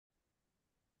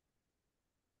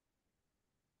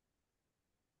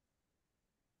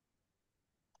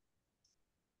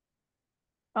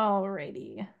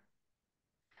Alrighty.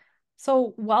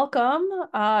 So welcome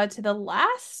to the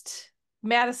last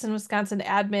Madison, Wisconsin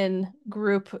admin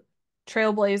group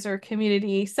Trailblazer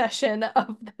community session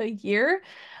of the year.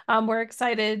 We're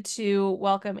excited to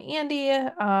welcome Andy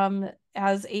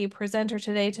as a presenter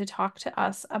today to talk to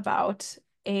us about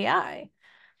AI.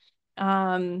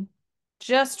 Um,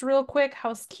 just real quick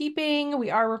housekeeping. We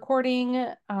are recording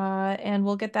and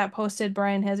we'll get that posted.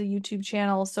 Brian has a YouTube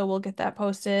channel, so we'll get that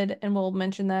posted and we'll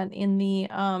mention that in the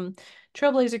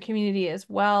Trailblazer community as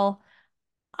well.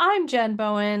 I'm Jen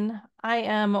Bowen. I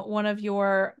am one of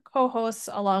your co-hosts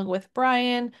along with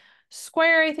Brian.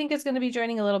 Square, I think, is going to be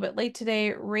joining a little bit late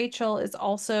today. Rachel is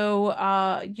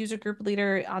also user group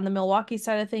leader on the Milwaukee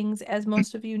side of things. As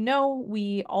most of you know,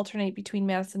 we alternate between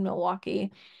Madison and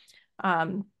Milwaukee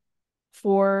um,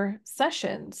 for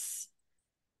sessions.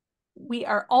 We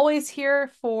are always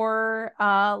here for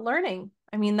learning.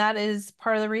 I mean, that is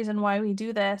part of the reason why we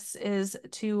do this is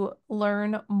to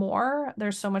learn more.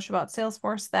 There's so much about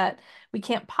Salesforce that we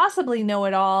can't possibly know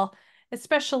it all,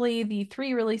 especially the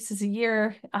 3 releases a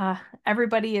year.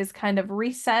 Everybody is kind of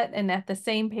reset and at the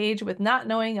same page with not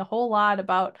knowing a whole lot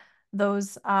about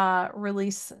those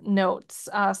release notes.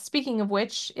 Speaking of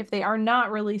which, if they are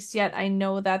not released yet, I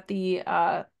know that the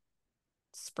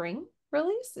spring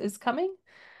release is coming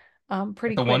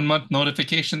pretty The quick. 1 month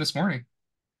notification this morning.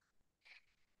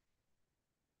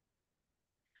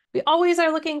 We always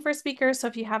are looking for speakers, so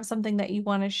if you have something that you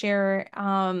want to share,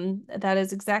 that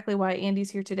is exactly why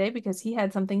Andy's here today, because he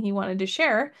had something he wanted to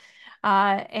share.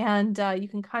 And you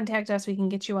can contact us. We can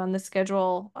get you on the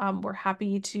schedule. We're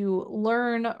happy to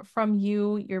learn from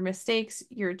you, your mistakes,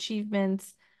 your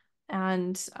achievements,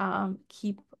 and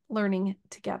keep learning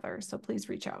together. So please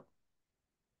reach out.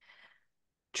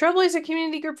 Trailblazer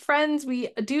community group friends, we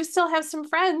do still have some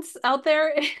friends out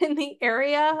there in the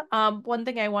area. One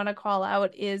thing I want to call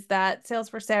out is that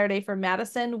Salesforce Saturday for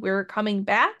Madison, we're coming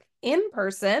back in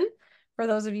person. For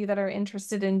those of you that are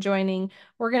interested in joining,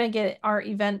 we're going to get our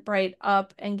Eventbrite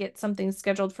up and get something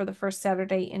scheduled for the first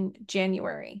Saturday in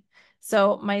January.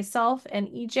 So myself and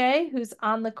EJ, who's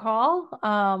on the call,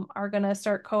 are going to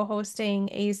start co-hosting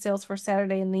a Salesforce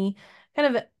Saturday in the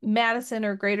kind of Madison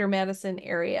or greater Madison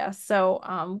area.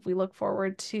 So we look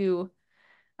forward to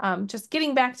just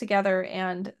getting back together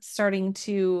and starting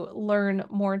to learn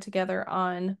more together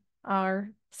on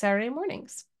our Saturday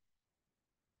mornings.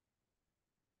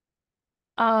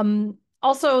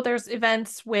 Also, there's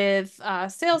events with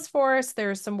Salesforce.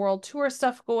 There's some world tour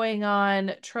stuff going on.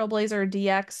 Trailblazer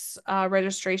DX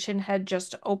registration had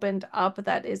just opened up.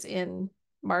 That is in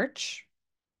March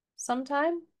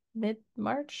sometime,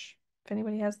 mid-March, if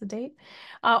anybody has the date.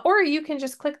 Or you can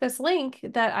just click this link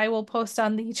that I will post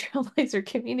on the Trailblazer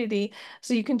community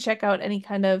so you can check out any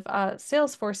kind of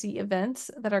Salesforce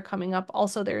events that are coming up.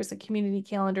 Also, there's a community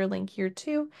calendar link here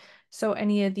too. So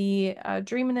any of the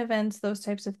Dreamin' events, those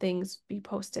types of things be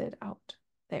posted out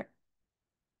there.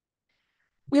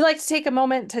 We like to take a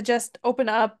moment to just open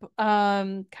up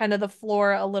kind of the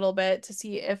floor a little bit to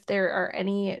see if there are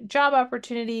any job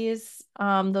opportunities.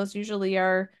 Those usually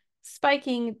are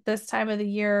spiking this time of the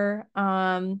year,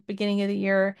 beginning of the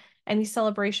year. Any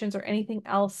celebrations or anything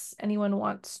else anyone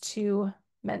wants to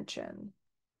mention?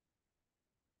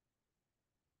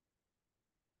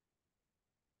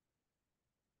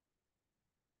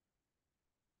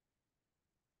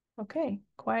 Okay,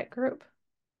 quiet group.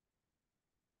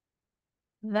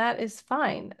 That is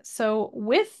fine. So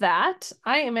with that,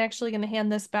 I am actually going to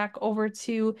hand this back over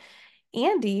to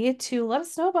Andy to let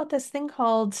us know about this thing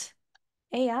called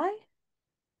AI.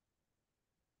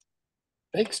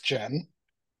 Thanks, Jen.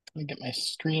 Let me get my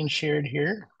screen shared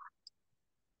here.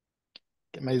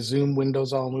 Get my Zoom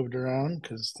windows all moved around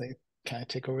because they kind of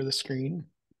take over the screen.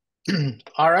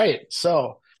 All right.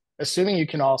 So, assuming you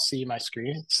can all see my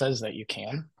screen, it says that you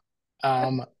can.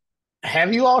 Um,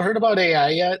 have you all heard about AI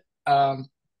yet?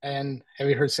 And have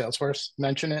you heard Salesforce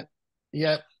mention it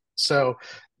yet? So,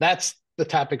 that's the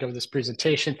topic of this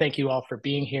presentation. Thank you all for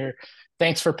being here.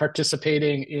 Thanks for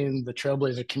participating in the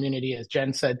Trailblazer community. As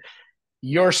Jen said,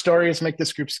 your stories make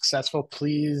this group successful.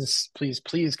 Please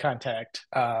contact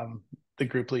the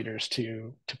group leaders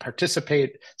to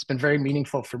participate. It's been very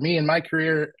meaningful for me in my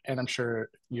career, and I'm sure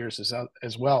yours is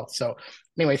as well. So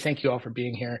anyway, thank you all for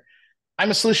being here. I'm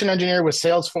a solution engineer with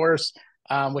Salesforce,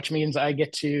 which means I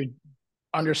get to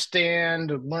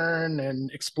understand, learn,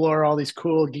 and explore all these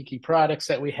cool, geeky products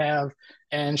that we have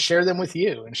and share them with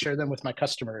you and share them with my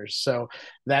customers. So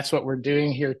that's what we're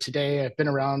doing here today. I've been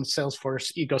around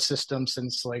Salesforce ecosystem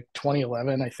since like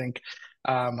 2011, I think.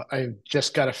 I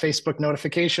just got a Facebook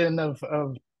notification of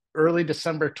early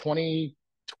December 2020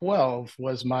 12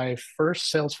 was my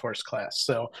first Salesforce class.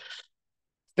 So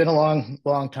it's been a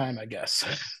long time, I guess.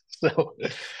 So,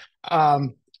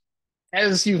 um,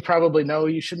 as you probably know,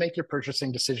 you should make your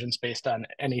purchasing decisions based on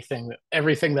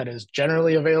everything that is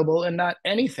generally available and not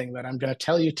anything that I'm going to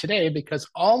tell you today, because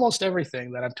almost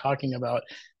everything that I'm talking about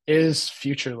is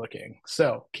future looking.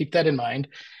 So keep that in mind.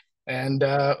 And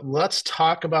let's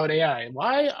talk about AI.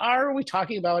 Why are we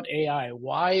talking about AI?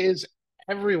 Why is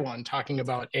everyone talking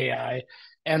about AI?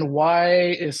 And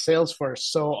why is Salesforce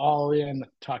so all in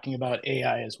talking about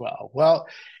AI as well? Well,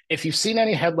 if you've seen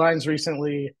any headlines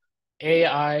recently,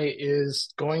 AI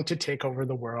is going to take over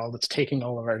the world. It's taking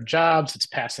all of our jobs. It's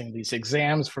passing these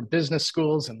exams from business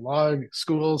schools and law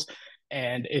schools,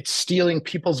 and it's stealing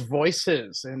people's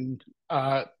voices and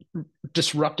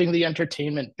disrupting the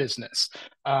entertainment business.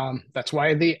 That's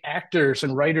why the actors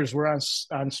and writers were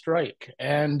on strike,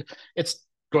 and it's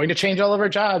going to change all of our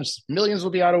jobs. Millions will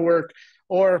be out of work,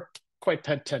 or quite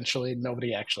potentially,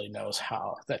 nobody actually knows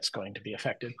how that's going to be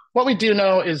affected. What we do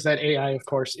know is that AI, of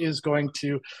course, is going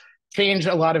to change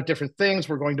a lot of different things.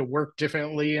 We're going to work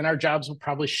differently, and our jobs will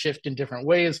probably shift in different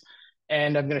ways.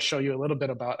 And I'm going to show you a little bit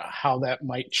about how that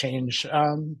might change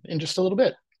in just a little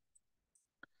bit.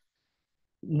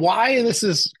 Why this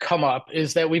has come up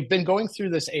is that we've been going through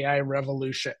this AI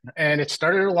revolution, and it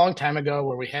started a long time ago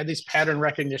where we had these pattern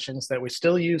recognitions that we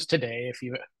still use today. If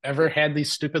you ever had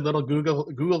these stupid little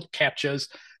Google captchas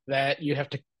that you have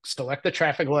to select the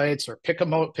traffic lights or pick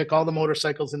all the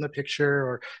motorcycles in the picture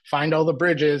or find all the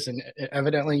bridges, and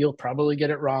evidently you'll probably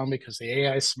get it wrong because the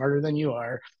AI is smarter than you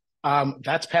are.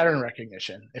 That's pattern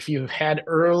recognition. If you've had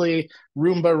early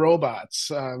Roomba robots,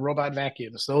 robot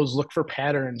vacuums, those look for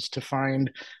patterns to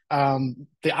find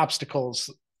the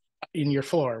obstacles in your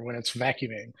floor when it's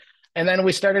vacuuming. And then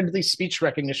we started these speech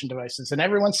recognition devices, and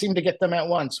everyone seemed to get them at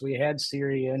once. We had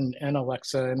Siri and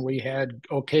Alexa, and we had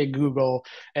OK Google,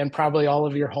 and probably all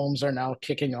of your homes are now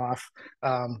kicking off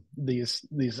these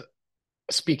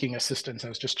speaking assistants. I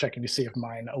was just checking to see if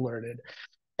mine alerted,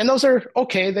 and those are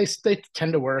okay. They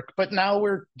tend to work, but now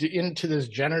we're into this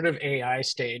generative AI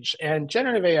stage. And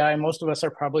generative AI, most of us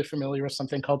are probably familiar with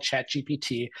something called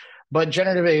ChatGPT, but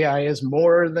generative AI is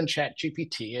more than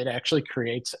ChatGPT. It actually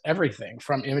creates everything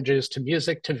from images to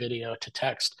music to video to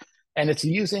text, and it's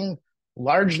using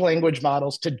large language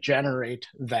models to generate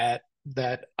that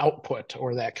output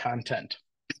or that content.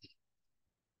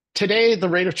 Today, the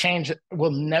rate of change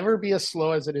will never be as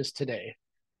slow as it is today.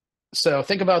 So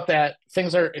think about that.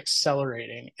 Things are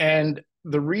accelerating. And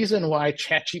the reason why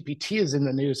ChatGPT is in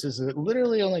the news is it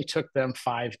literally only took them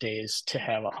 5 days to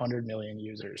have 100 million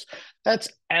users. That's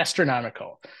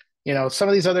astronomical. You know, some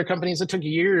of these other companies, it took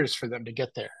years for them to get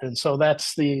there. And so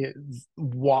that's the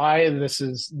why this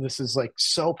is like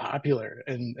so popular,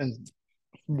 and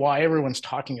why everyone's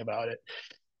talking about it.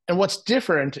 And what's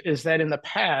different is that in the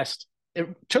past, it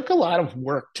took a lot of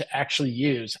work to actually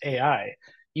use AI.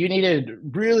 You needed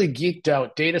really geeked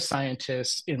out data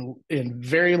scientists in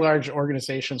very large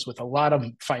organizations with a lot of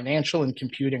financial and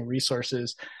computing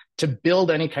resources to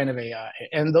build any kind of AI.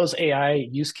 And those AI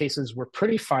use cases were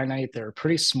pretty finite, they were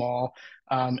pretty small,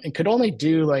 and could only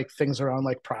do like things around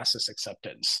like process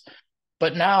acceptance.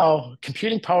 But now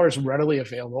computing power is readily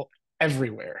available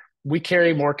everywhere. We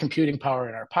carry more computing power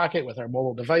in our pocket with our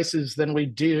mobile devices than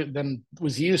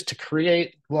was used to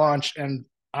create, launch, and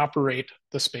operate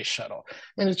the space shuttle. I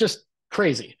mean, it's just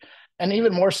crazy. And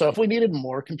even more so, if we needed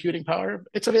more computing power,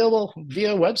 it's available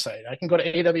via a website. I can go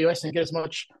to AWS and get as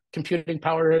much computing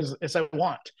power as I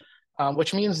want,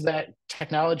 which means that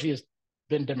technology has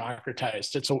been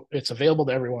democratized. It's available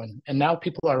to everyone, and now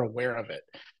people are aware of it,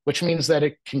 which means that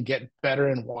it can get better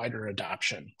and wider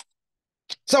adoption.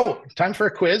 So, time for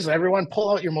a quiz. Everyone,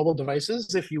 pull out your mobile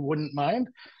devices if you wouldn't mind.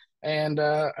 And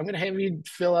I'm going to have you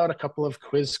fill out a couple of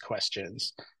quiz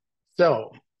questions.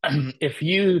 So, if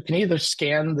you can either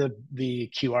scan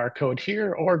the QR code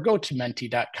here or go to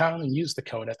menti.com and use the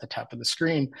code at the top of the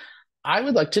screen, I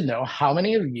would like to know how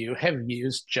many of you have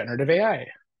used generative AI.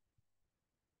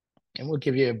 And we'll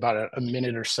give you about a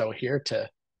minute or so here to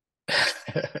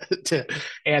to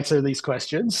answer these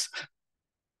questions.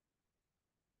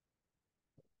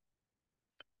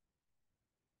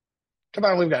 Come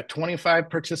on, we've got 25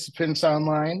 participants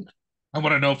online. I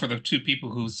want to know, for the two people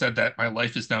who said that my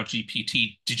life is now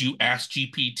GPT, did you ask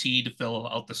GPT to fill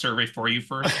out the survey for you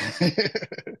first?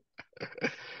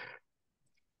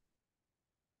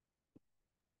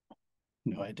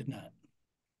 No, I did not.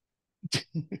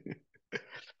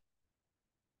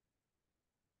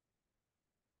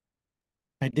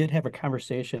 I did have a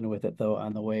conversation with it though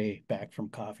on the way back from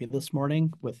coffee this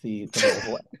morning with the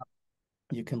mobile app.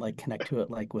 you can like connect to it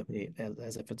like with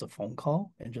as if it's a phone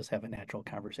call and just have a natural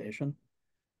conversation.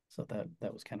 So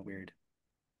that was kind of weird.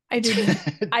 I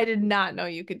did not know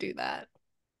you could do that.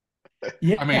 I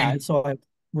Yeah, mean, so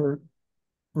we're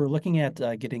looking at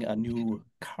getting a new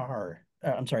car.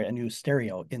 I'm sorry, a new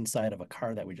stereo inside of a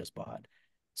car that we just bought.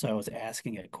 So I was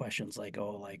asking it questions like,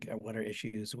 oh, like what are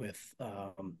issues with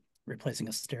replacing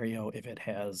a stereo if it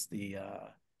has the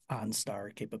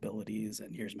OnStar capabilities,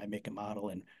 and here's my make and model,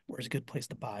 and where's a good place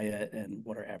to buy it, and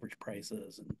what are average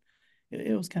prices, and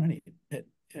it was kind of neat.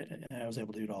 I was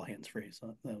able to do it all hands free,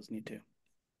 so that was neat too.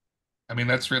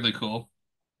 that's really cool.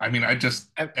 I mean, I just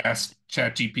I- asked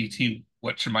ChatGPT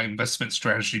what should my investment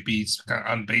strategy be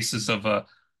on basis of a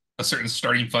certain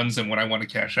starting funds and when I want to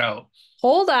cash out.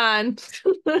 Hold on.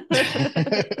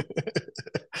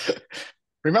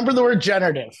 Remember the word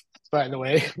generative, by the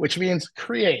way, which means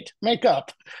create, make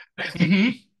up. Hmm.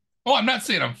 Oh, I'm not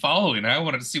saying I'm following. I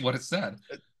wanted to see what it said.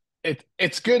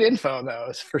 It's good info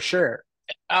though, for sure.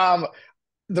 Um,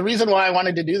 the reason why I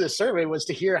wanted to do this survey was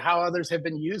to hear how others have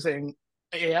been using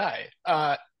AI.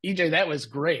 EJ, that was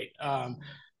great.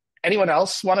 Anyone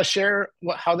else want to share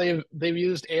how they've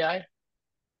used AI?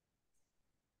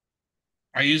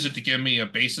 I use it to give me a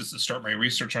basis to start my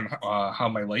research on how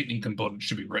my lightning component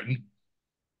should be written.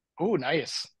 Oh,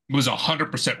 nice. It was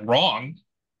 100% wrong,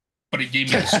 but it gave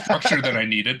me the structure that I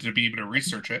needed to be able to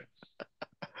research it.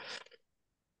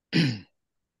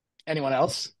 Anyone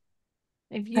else?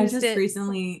 I've I used just it.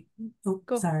 recently, oh,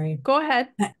 Go sorry. go ahead.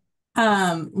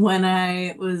 When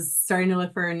I was starting to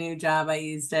look for a new job, I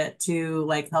used it to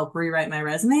like help rewrite my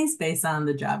resumes based on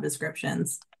the job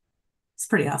descriptions. It's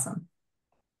pretty awesome.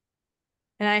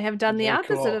 And I have done the Very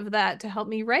opposite cool. of that to help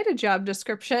me write a job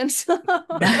description.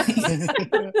 Nice.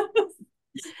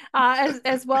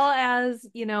 As well as,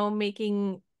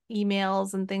 making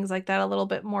emails and things like that a little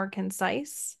bit more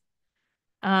concise.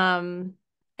 Um,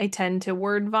 I tend to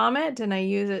word vomit and I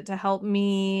use it to help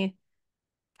me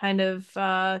kind of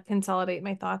consolidate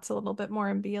my thoughts a little bit more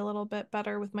and be a little bit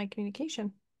better with my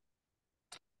communication.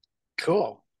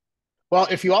 Cool. Well,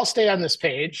 if you all stay on this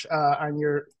page, on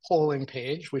your polling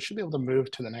page, we should be able to move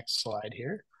to the next slide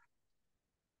here.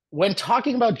 When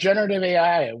talking about generative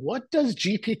AI, what does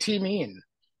GPT mean?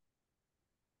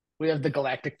 We have the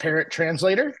Galactic Parrot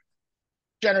Translator,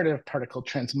 Generative Particle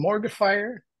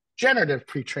Transmorgifier, Generative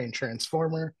Pre-trained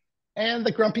Transformer, and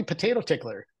the Grumpy Potato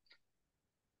Tickler.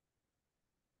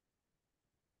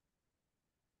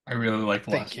 I really like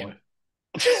the Thank last you. one.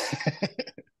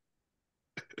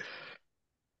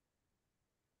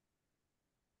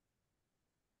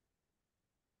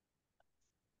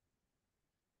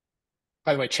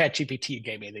 By the way, ChatGPT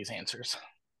gave me these answers.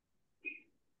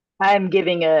 I'm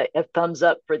giving a thumbs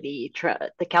up for the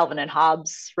Calvin and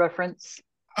Hobbes reference.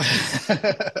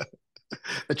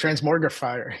 The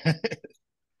Transmorgifier.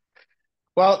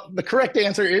 Well, the correct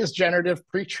answer is generative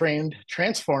pre-trained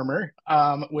transformer,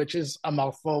 which is a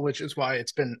mouthful, which is why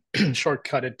it's been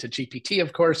shortcutted to GPT,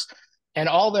 of course. And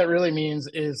all that really means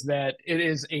is that it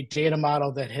is a data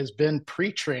model that has been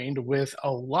pre-trained with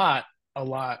a lot,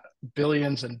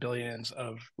 billions and billions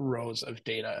of rows of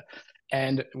data.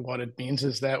 And what it means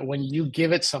is that when you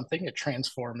give it something, it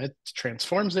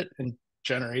transforms it and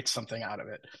generates something out of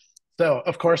it. So,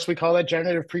 of course, we call that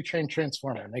generative pre-trained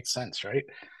transformer. It makes sense, right?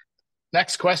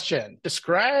 Next question.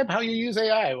 Describe how you use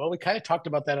AI. Well, we kind of talked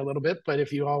about that a little bit, but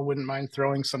if you all wouldn't mind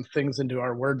throwing some things into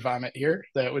our word vomit here,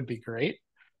 that would be great.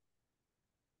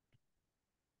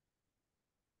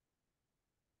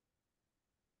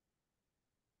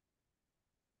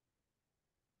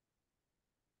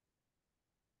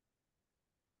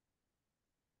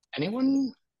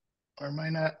 Anyone? Or am I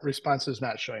not? Response is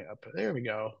not showing up. There we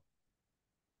go.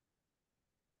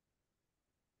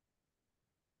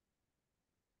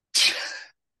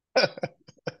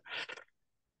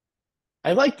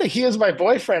 I like that he is my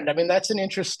boyfriend. I mean, that's an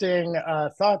interesting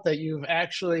thought that you've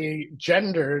actually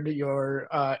gendered your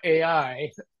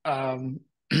AI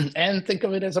and think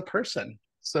of it as a person.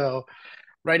 So,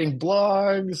 writing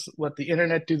blogs, let the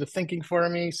internet do the thinking for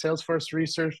me, Salesforce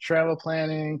research, travel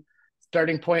planning,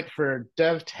 starting point for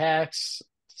dev tasks,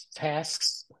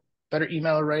 better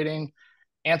email writing,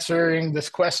 answering this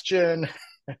question.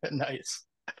 Nice.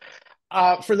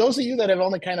 For those of you that have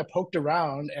only kind of poked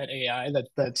around at AI,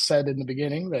 that said in the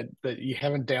beginning that you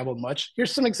haven't dabbled much,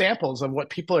 here's some examples of what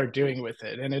people are doing with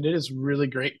it, and it is really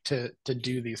great to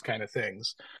do these kind of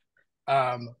things.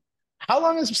 How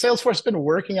long has Salesforce been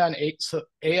working on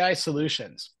AI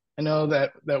solutions? I know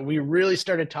that we really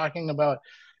started talking about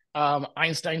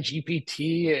Einstein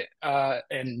GPT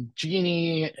and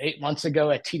Genie 8 months ago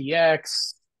at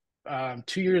TDX,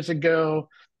 2 years ago.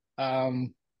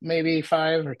 maybe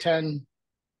 5 or 10?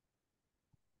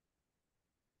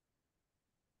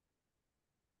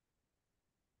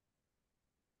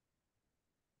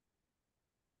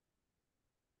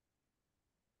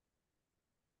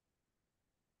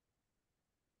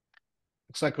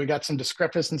 Looks like we got some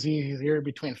discrepancies here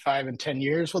between 5 and 10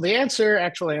 years. Well, the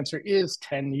actual answer is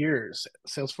 10 years.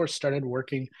 Salesforce started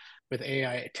working with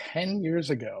AI 10 years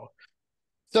ago.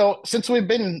 So since we've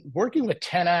been working with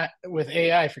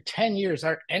AI for 10 years,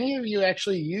 are any of you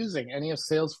actually using any of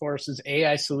Salesforce's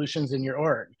AI solutions in your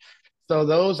org? So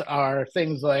those are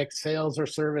things like sales or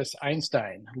service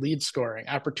Einstein, lead scoring,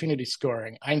 opportunity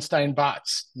scoring, Einstein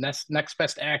bots, next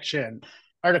best action,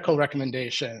 article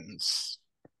recommendations,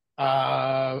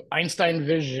 Einstein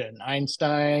vision,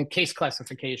 Einstein case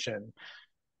classification.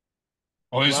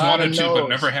 Always A lot of wanted to, but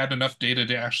never no's. had enough data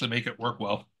to actually make it work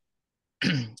well.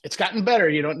 It's gotten better.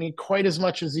 You don't need quite as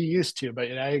much as you used to, but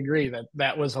I agree that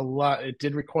that was a lot. It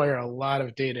did require a lot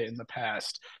of data in the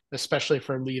past, especially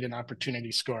for lead and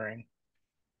opportunity scoring.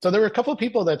 So there were a couple of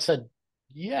people that said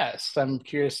yes. I'm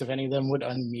curious if any of them would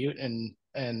unmute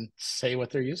and say what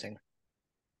they're using.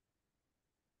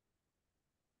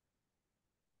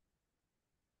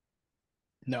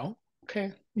 No?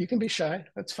 Okay, you can be shy.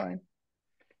 That's fine.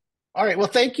 All right, well,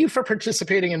 thank you for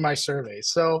participating in my survey.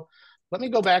 So let me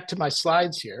go back to my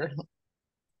slides here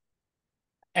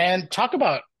and talk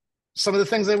about some of the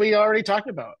things that we already talked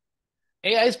about.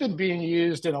 AI has been being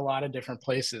used in a lot of different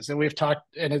places, and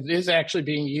it is actually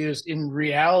being used in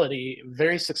reality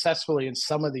very successfully in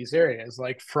some of these areas,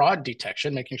 like fraud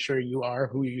detection, making sure you are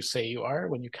who you say you are.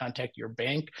 When you contact your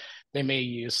bank, they may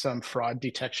use some fraud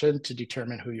detection to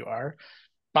determine who you are.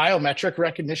 Biometric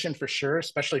recognition for sure,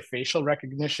 especially facial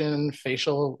recognition,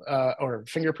 or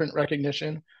fingerprint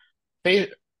recognition.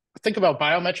 Think about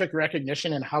biometric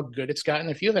recognition and how good it's gotten.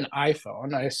 If you have an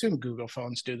iPhone, I assume Google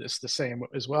phones do this the same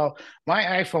as well.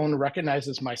 My iPhone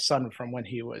recognizes my son from when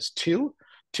he was 2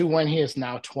 to when he is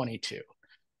now 22.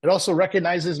 It also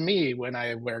recognizes me when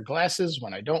I wear glasses,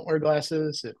 when I don't wear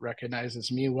glasses. It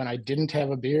recognizes me when I didn't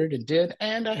have a beard and did,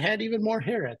 and I had even more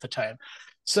hair at the time.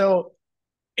 So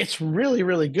it's really,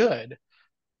 really good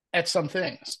at some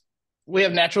things. We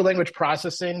have natural language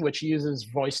processing, which uses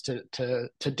voice to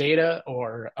data,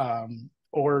 or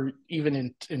even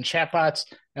in chatbots.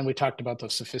 And we talked about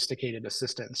those sophisticated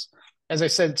assistants. As I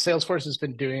said, Salesforce has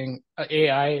been doing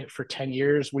AI for 10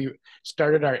 years. We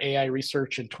started our AI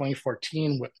research in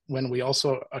 2014 when we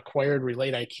also acquired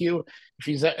RelateIQ. If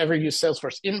you ever use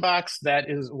Salesforce Inbox,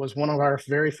 was one of our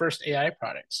very first AI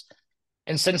products.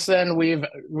 And since then,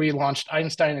 we launched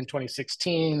Einstein in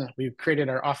 2016. We've created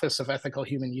our Office of Ethical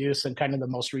Human Use, and kind of the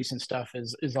most recent stuff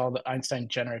is all the Einstein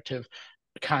generative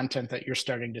content that you're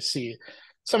starting to see.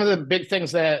 Some of the big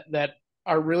things that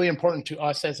are really important to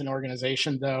us as an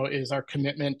organization, though, is our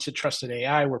commitment to trusted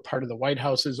AI. We're part of the White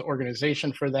House's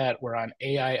organization for that. We're on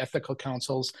AI ethical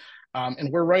councils,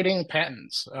 and we're writing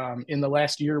patents. In the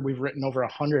last year, we've written over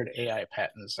 100 AI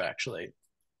patents, actually.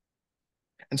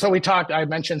 And so I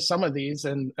mentioned some of these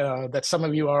and that some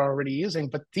of you are already using,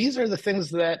 but these are the things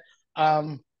that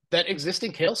that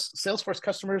existing Salesforce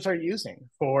customers are using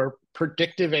for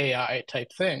predictive AI type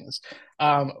things.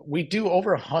 We do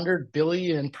over 100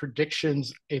 billion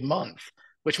predictions a month,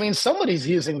 which means somebody's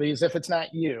using these if it's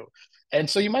not you. And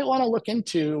so you might want to look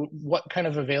into what kind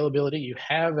of availability you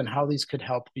have and how these could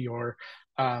help your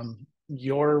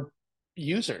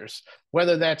users,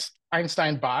 whether that's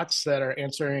Einstein bots that are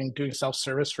doing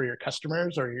self-service for your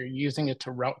customers, or you're using it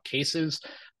to route cases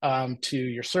to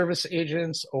your service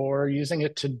agents, or using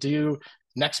it to do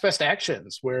next best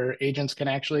actions where agents can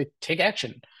actually take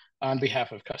action on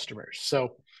behalf of customers.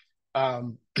 So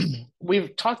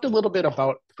we've talked a little bit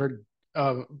about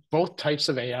both types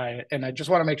of AI, and I just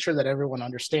want to make sure that everyone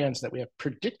understands that we have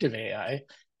predictive AI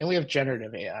and we have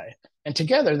generative AI, and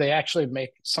together they actually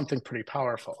make something pretty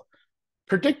powerful.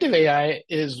 Predictive AI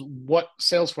is what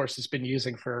Salesforce has been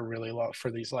using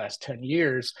for these last 10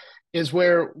 years, is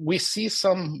where we see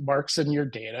some marks in your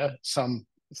data, some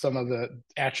of the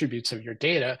attributes of your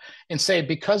data, and say,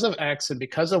 because of X and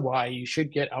because of Y, you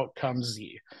should get outcome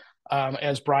Z.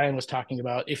 As Brian was talking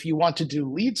about, if you want to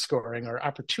do lead scoring or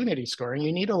opportunity scoring,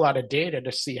 you need a lot of data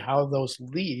to see how those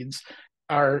leads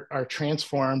are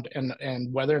transformed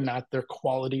and whether or not they're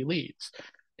quality leads.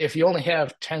 If you only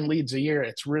have 10 leads a year,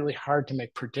 it's really hard to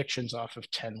make predictions off of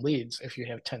 10 leads. If you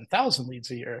have 10,000 leads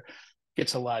a year,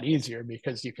 it's a lot easier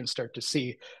because you can start to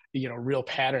see, real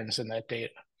patterns in that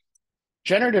data.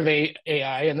 Generative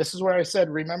AI, and this is where I said,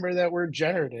 remember that word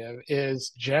generative,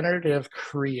 is generative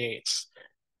creates.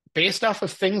 Based off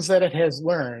of things that it has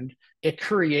learned, it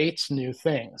creates new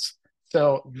things.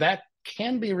 So that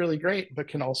can be really great, but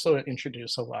can also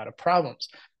introduce a lot of problems,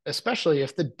 especially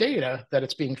if the data that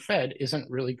it's being fed isn't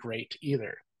really great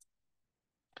either.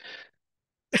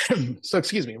 So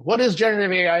excuse me, what is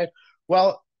generative AI?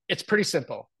 Well, it's pretty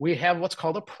simple. We have what's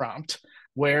called a prompt,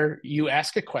 where you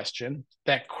ask a question.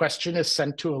 That question is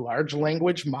sent to a large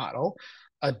language model,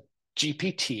 a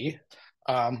GPT,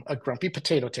 a grumpy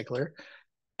potato tickler,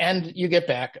 and you get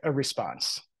back a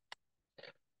response.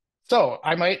 So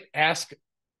I might ask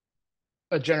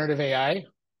a generative AI,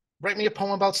 write me a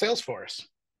poem about Salesforce.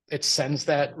 It sends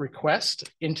that request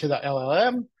into the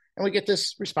LLM, and we get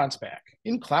this response back.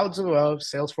 In clouds above,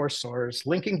 Salesforce soars,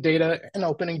 linking data and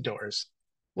opening doors.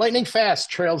 Lightning fast,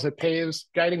 trails it paves,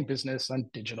 guiding business on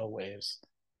digital waves.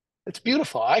 It's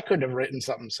beautiful. I couldn't have written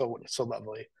something so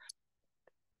lovely.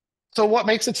 So what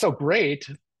makes it so great?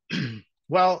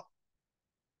 Well,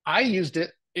 I used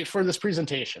it for this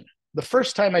presentation. The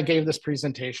first time I gave this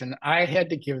presentation, I had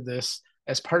to give this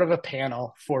as part of a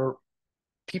panel for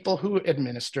people who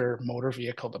administer motor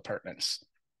vehicle departments,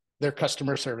 their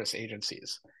customer service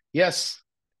agencies. Yes,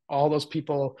 all those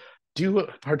people do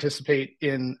participate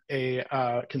in a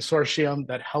consortium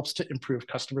that helps to improve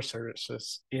customer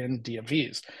services in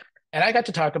DMVs. And I got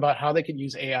to talk about how they could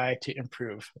use AI to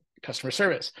improve customer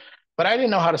service. But I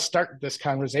didn't know how to start this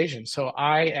conversation. So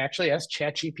I actually asked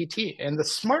ChatGPT. And the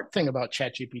smart thing about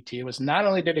ChatGPT was not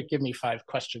only did it give me 5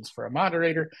 questions for a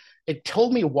moderator, it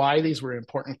told me why these were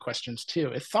important questions too.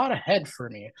 It thought ahead for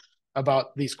me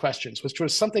about these questions, which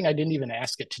was something I didn't even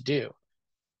ask it to do.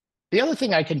 The other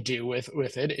thing I can do with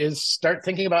it is start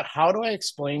thinking about, how do I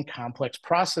explain complex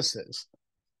processes?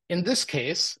 In this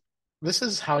case, this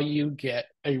is how you get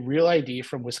a real ID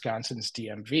from Wisconsin's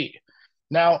DMV.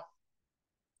 Now,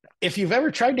 if you've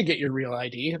ever tried to get your real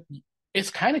ID, it's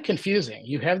kind of confusing.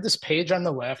 You have this page on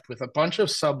the left with a bunch of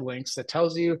sublinks that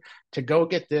tells you to go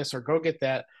get this or go get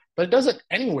that, but it doesn't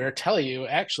anywhere tell you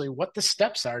actually what the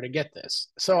steps are to get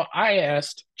this. So I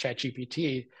asked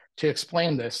ChatGPT to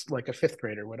explain this like a 5th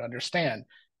grader would understand.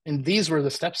 And these were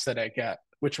the steps that I got,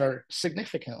 which are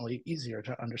significantly easier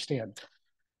to understand.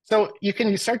 So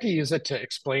you start to use it to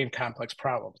explain complex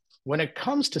problems. When it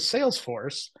comes to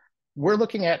Salesforce, we're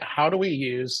looking at, how do we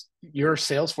use your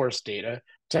Salesforce data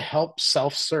to help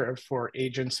self-serve for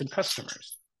agents and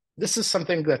customers? This is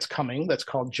something that's coming that's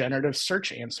called generative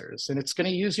search answers, and it's going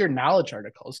to use your knowledge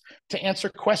articles to answer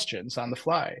questions on the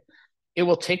fly. It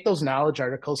will take those knowledge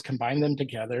articles, combine them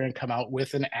together, and come out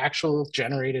with an actual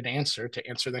generated answer to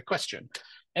answer that question.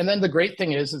 And then the great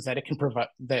thing is that it can provide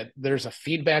that there's a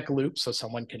feedback loop, so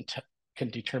someone can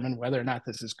determine whether or not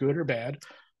this is good or bad,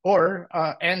 or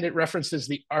and it references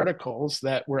the articles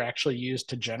that were actually used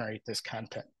to generate this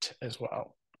content as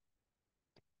well.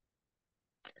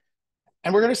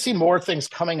 And we're going to see more things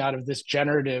coming out of this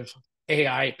generative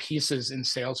AI pieces in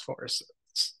Salesforce,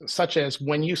 such as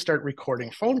when you start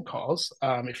recording phone calls,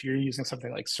 if you're using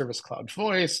something like Service Cloud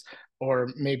Voice, or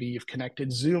maybe you've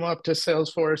connected Zoom up to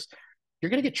Salesforce, you're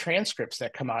going to get transcripts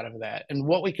that come out of that. And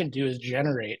what we can do is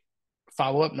generate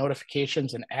follow-up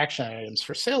notifications and action items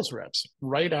for sales reps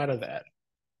right out of that.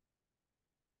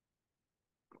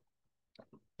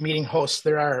 Meeting hosts,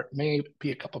 there may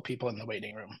be a couple people in the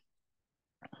waiting room.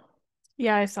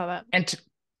 Yeah, I saw that.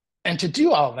 And to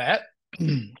do all that,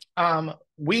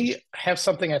 we have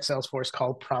something at Salesforce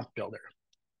called Prompt Builder.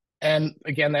 And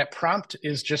again, that prompt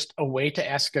is just a way to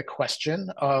ask a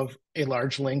question of a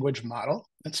large language model.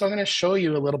 And so I'm going to show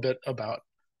you a little bit about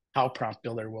how Prompt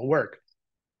Builder will work.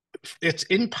 It's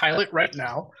in pilot right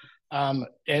now, and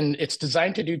it's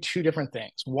designed to do 2 different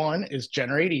things. One is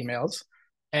generate emails,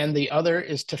 and the other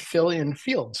is to fill in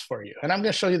fields for you. And I'm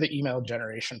going to show you the email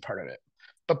generation part of it.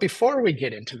 But before we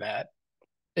get into that,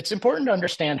 it's important to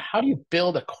understand, how do you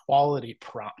build a quality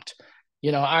prompt?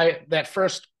 You know, that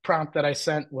first prompt that I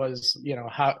sent was,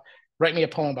 write me a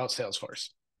poem about Salesforce.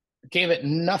 Gave it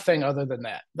nothing other than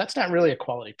that. That's not really a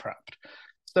quality prompt.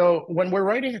 So when we're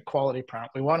writing a quality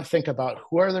prompt, we want to think about,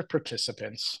 who are the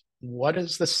participants? What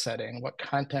is the setting? What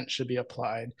content should be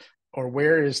applied? Or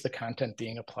where is the content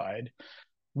being applied?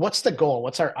 What's the goal?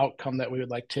 What's our outcome that we would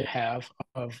like to have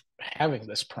of having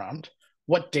this prompt?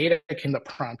 What data can the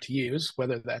prompt use,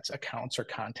 whether that's accounts or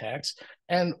contacts?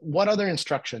 And what other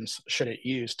instructions should it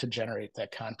use to generate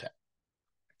that content?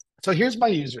 So here's my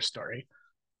user story.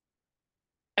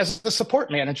 As the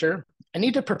support manager, I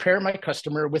need to prepare my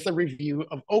customer with a review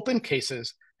of open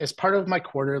cases as part of my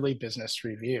quarterly business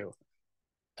review.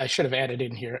 I should have added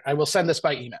in here, I will send this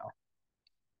by email.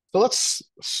 So let's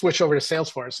switch over to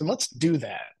Salesforce and let's do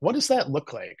that. What does that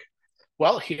look like?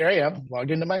 Well, here I am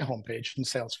logged into my homepage in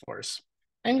Salesforce.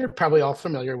 And you're probably all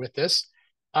familiar with this.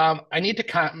 I need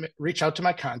to reach out to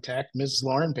my contact, Ms.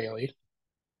 Lauren Bailey,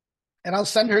 and I'll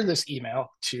send her this email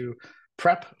to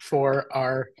prep for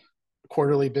our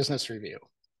quarterly business review.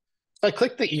 So I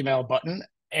click the email button,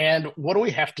 and what do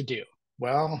we have to do?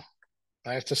 Well,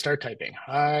 I have to start typing.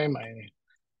 Hi, my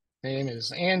name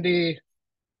is Andy.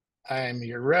 I'm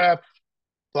your rep,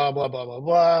 blah, blah, blah, blah,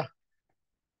 blah.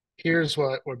 Here's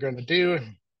what we're going to do.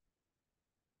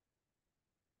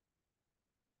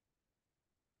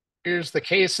 Here's the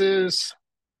cases.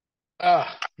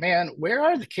 Man, where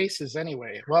are the cases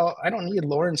anyway? Well, I don't need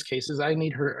Lauren's cases. I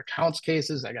need her accounts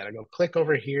cases. I got to go click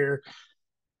over here,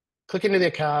 click into the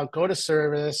account, go to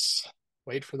service,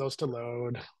 wait for those to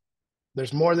load.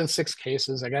 There's more than 6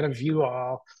 cases. I got to view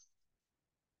all.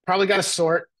 Probably got to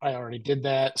sort. I already did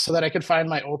that so that I could find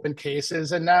my open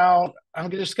cases. And now I'm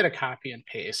just going to copy and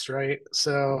paste, right?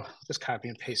 So just copy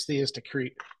and paste these to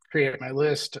create my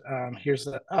list. Here's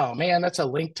the, oh man, that's a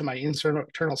link to my internal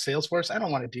Salesforce. I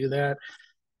don't want to do that.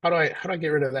 How do I get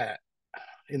rid of that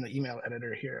in the email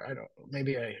editor here? I don't,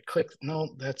 maybe I click, no,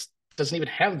 that's doesn't even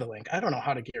have the link. I don't know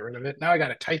how to get rid of it. Now I got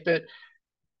to type it.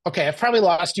 Okay, I've probably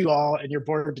lost you all and you're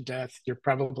bored to death. You're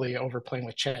probably overplaying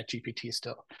with ChatGPT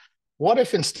still. What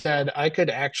if instead I could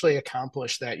actually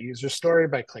accomplish that user story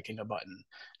by clicking a button?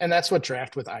 And that's what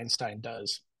Draft with Einstein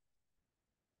does.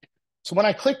 So when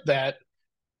I click that,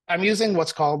 I'm using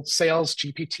what's called Sales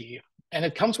GPT, and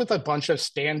it comes with a bunch of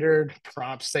standard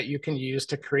prompts that you can use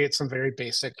to create some very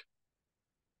basic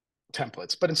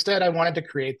templates. But instead, I wanted to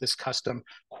create this custom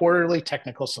quarterly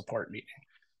technical support meeting.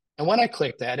 And when I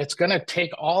click that, it's going to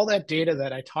take all that data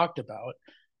that I talked about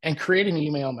and create an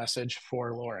email message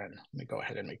for Lauren. Let me go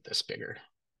ahead and make this bigger.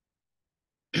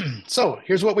 So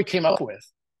here's what we came up with.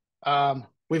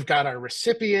 We've got our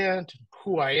recipient,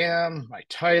 who I am, my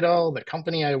title, the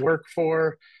company I work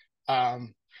for, how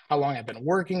long I've been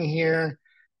working here,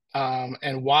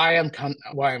 and why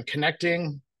I'm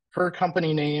connecting, her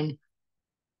company name.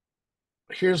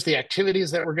 Here's the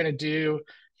activities that we're going to do.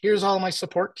 Here's all my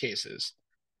support cases.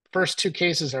 First 2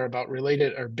 cases are about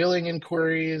billing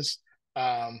inquiries.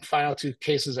 Final 2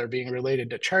 cases are being related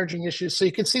to charging issues. So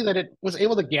you can see that it was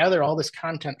able to gather all this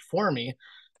content for me,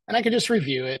 and I could just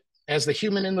review it as the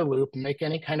human in the loop, make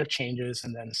any kind of changes,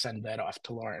 and then send that off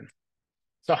to Lauren.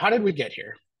 So how did we get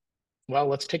here? Well,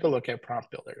 let's take a look at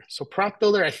Prompt Builder. So Prompt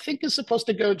Builder, I think, is supposed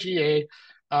to go GA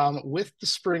with the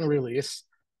spring release.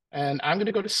 And I'm going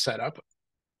to go to Setup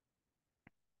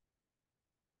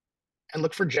and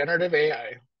look for Generative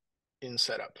AI in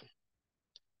Setup.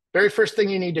 Very first thing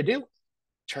you need to do,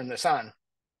 turn this on.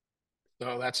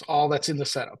 So that's all that's in the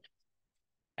setup.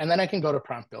 And then I can go to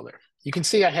Prompt Builder. You can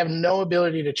see I have no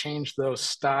ability to change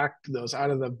those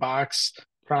out of the box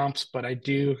prompts, but I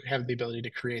do have the ability to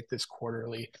create this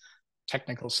quarterly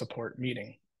technical support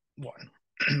meeting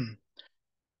one.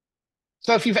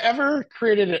 So if you've ever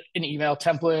created an email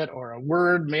template or a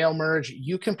Word mail merge,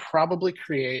 you can probably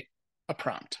create a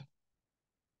prompt.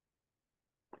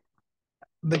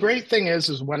 The great thing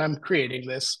is when I'm creating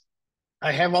this,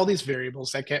 I have all these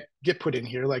variables that get put in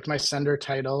here, like my sender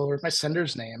title or my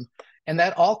sender's name, and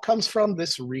that all comes from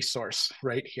this resource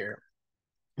right here.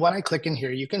 When I click in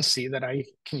here, you can see that I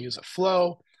can use a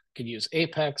flow, can use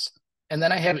Apex, and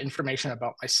then I have information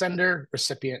about my sender,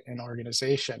 recipient, and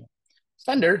organization.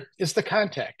 Sender is the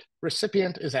contact.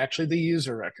 Recipient is actually the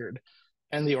user record,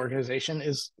 and the organization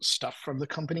is stuff from the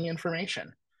company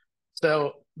information.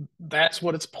 So that's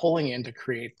what it's pulling in to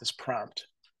create this prompt.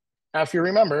 Now, if you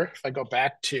remember, if I go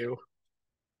back to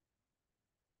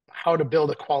how to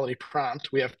build a quality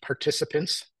prompt, we have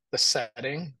participants, the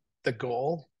setting, the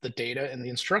goal, the data, and the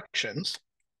instructions.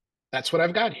 That's what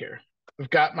I've got here. I've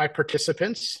got my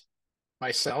participants,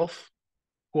 myself,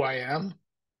 who I am,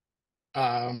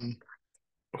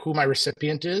 who my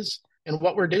recipient is, and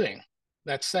what we're doing.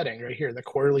 That setting right here, the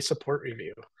quarterly support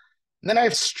review. And then I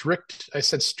have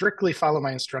strictly follow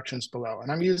my instructions below.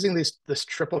 And I'm using this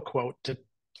triple quote to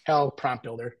tell Prompt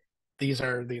Builder, these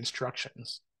are the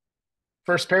instructions.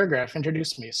 First paragraph,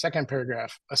 introduce me. Second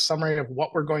paragraph, a summary of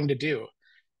what we're going to do.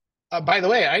 By the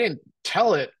way, I didn't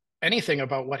tell it anything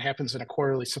about what happens in a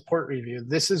quarterly support review.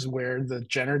 This is where the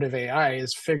generative AI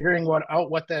is figuring out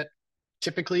what that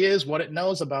typically is, what it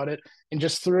knows about it, and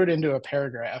just threw it into a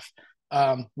paragraph,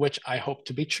 which I hope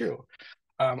to be true.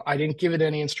 I didn't give it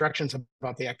any instructions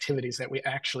about the activities that we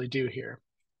actually do here.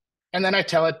 And then I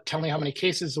tell me how many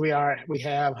cases we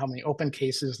have, how many open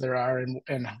cases there are,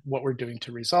 and what we're doing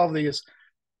to resolve these.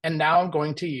 And now I'm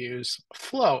going to use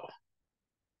Flow.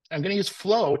 I'm going to use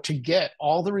Flow to get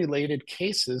all the related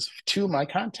cases to my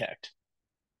contact.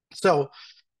 So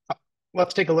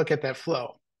let's take a look at that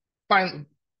flow. Fine,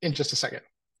 in just a second.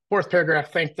 Fourth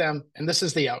paragraph, thank them. And this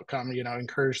is the outcome,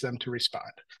 encourage them to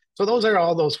respond. So those are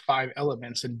all those 5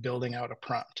 elements in building out a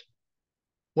prompt.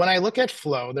 When I look at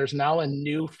flow, there's now a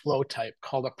new flow type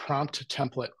called a prompt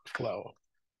template flow.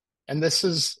 And this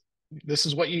is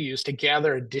what you use to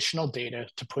gather additional data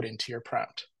to put into your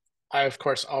prompt. I, of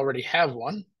course, already have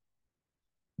one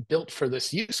built for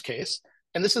this use case,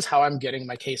 and this is how I'm getting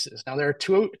my cases. Now, there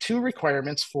are two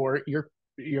requirements for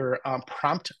your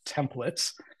prompt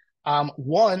templates.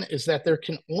 One is that there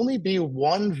can only be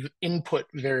one input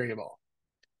variable,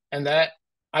 and that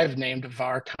I've named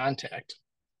var contact.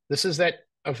 This is that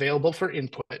available for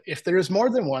input. If there is more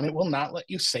than one, it will not let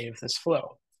you save this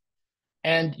flow.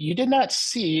 And you did not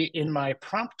see in my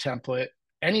prompt template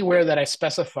anywhere that I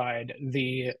specified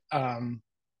the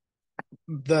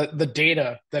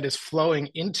data that is flowing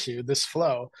into this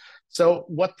flow. So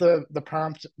what the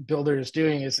prompt builder is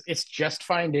doing is it's just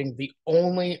finding the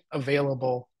only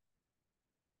available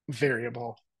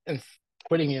variable and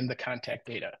putting in the contact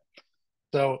data.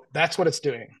 So that's what it's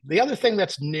doing. The other thing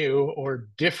that's new or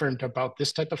different about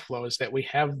this type of flow is that we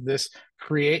have this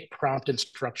create prompt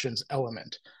instructions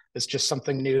element. It's just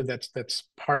something new that's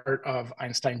part of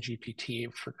Einstein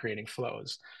GPT for creating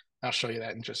flows. I'll show you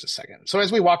that in just a second. So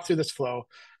as we walk through this flow,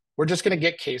 we're just going to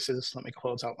get cases. Let me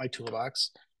close out my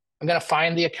toolbox. I'm going to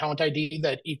find the account ID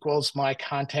that equals my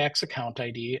contact's account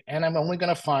ID, and I'm only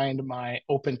going to find my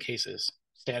open cases.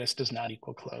 Status does not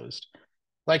equal closed.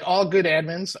 Like all good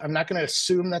admins, I'm not going to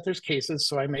assume that there's cases,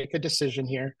 so I make a decision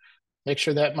here, make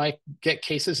sure that my get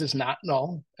cases is not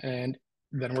null, and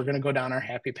then we're going to go down our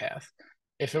happy path.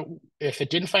 If it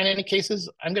didn't find any cases,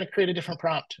 I'm going to create a different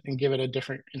prompt and give it a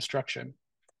different instruction.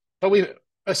 But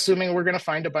assuming we're going to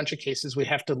find a bunch of cases, we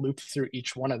have to loop through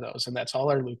each one of those, and that's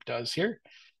all our loop does here.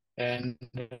 And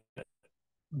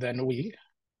then we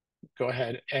go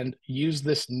ahead and use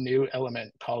this new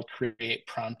element called create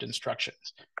prompt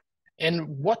instructions.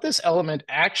 And what this element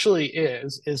actually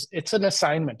is it's an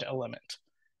assignment element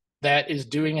that is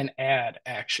doing an add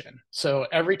action. So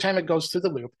every time it goes through the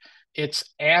loop, it's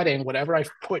adding whatever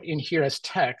I've put in here as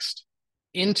text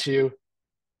into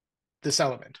this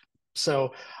element.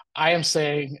 So I am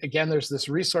saying, again, there's this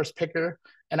resource picker,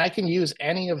 and I can use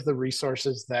any of the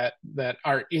resources that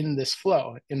are in this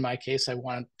flow. In my case, I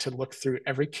want to look through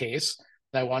every case,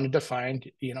 and I wanted to find,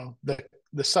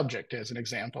 the subject as an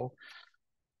example.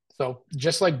 So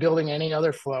just like building any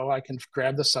other flow, I can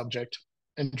grab the subject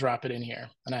and drop it in here,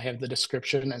 and I have the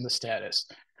description and the status.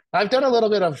 I've done a little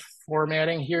bit of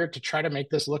formatting here to try to make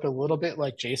this look a little bit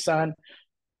like JSON.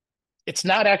 It's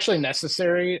not actually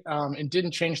necessary. It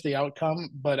didn't change the outcome,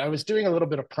 but I was doing a little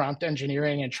bit of prompt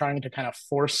engineering and trying to kind of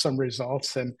force some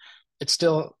results, and it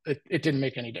didn't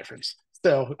make any difference.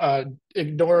 So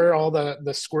ignore all the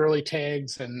squirrely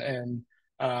tags and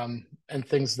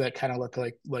things that kind of look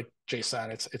like JSON.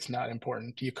 It's not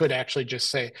important. You could actually just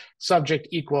say subject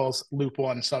equals loop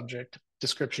 1 subject,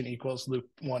 description equals loop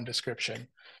 1 description.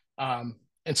 And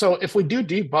so if we do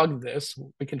debug this,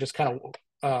 we can just kind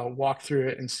of walk through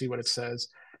it and see what it says.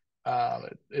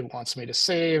 It wants me to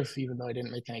save, even though I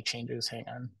didn't make any changes. Hang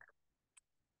on.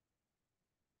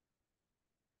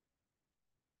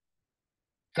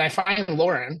 And I find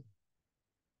Lauren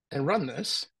and run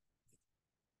this.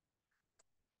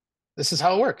 This is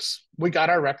how it works. We got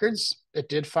our records. It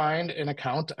did find an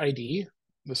account ID.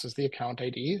 This is the account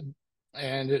ID.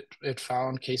 And it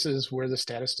found cases where the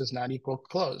status does not equal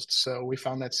closed. So we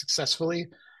found that successfully,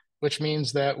 which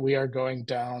means that we are going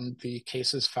down the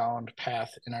cases found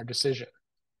path in our decision.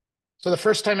 So the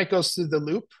first time it goes through the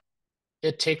loop,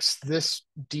 it takes this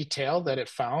detail that it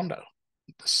found,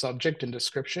 the subject and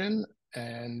description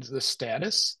and the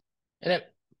status, and it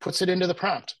puts it into the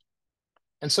prompt.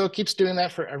 And so it keeps doing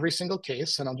that for every single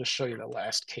case. And I'll just show you the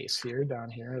last case here, down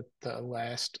here at the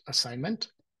last assignment.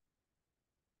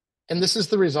 And this is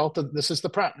the result of, this is the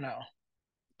prompt now.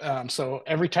 So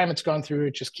every time it's gone through,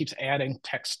 it just keeps adding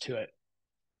text to it.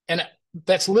 And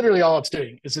that's literally all it's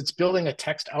doing, is it's building a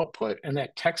text output, and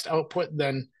that text output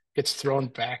then gets thrown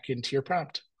back into your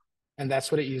prompt. And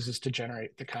that's what it uses to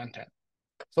generate the content.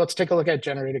 So let's take a look at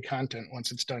generated content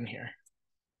once it's done here.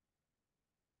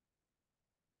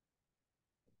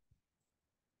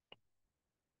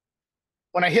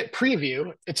 When I hit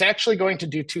preview, it's actually going to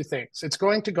do two things. It's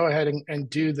going to go ahead and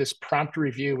do this prompt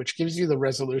review, which gives you the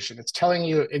resolution. It's telling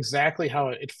you exactly how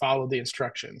it followed the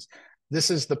instructions.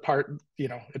 This is the part,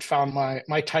 it found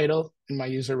my title in my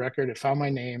user record. It found my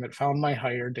name. It found my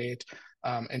hire date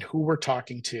and who we're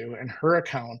talking to and her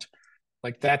account.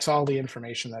 Like, that's all the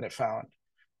information that it found.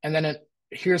 And then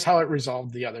here's how it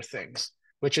resolved the other things,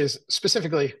 which is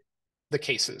specifically the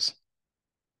cases.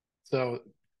 So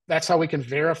that's how we can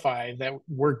verify that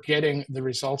we're getting the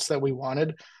results that we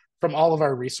wanted from all of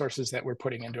our resources that we're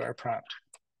putting into our prompt.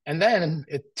 And then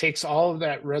it takes all of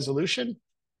that resolution,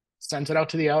 sends it out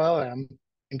to the LLM,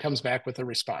 and comes back with a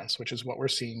response, which is what we're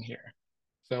seeing here.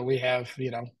 So we have,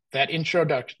 that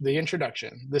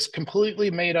introduction, this completely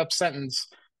made up sentence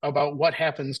about what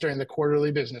happens during the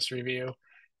quarterly business review,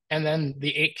 and then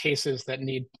the 8 cases that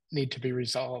need to be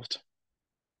resolved,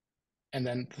 and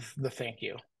then the thank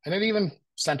you. And it even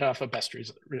sent off a best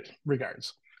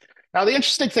regards. Now, the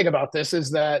interesting thing about this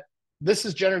is that this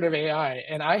is generative AI,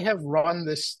 and I have run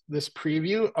this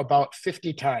preview about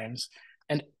 50 times,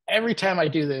 and every time I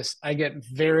do this, I get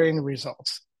varying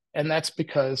results, and that's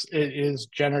because it is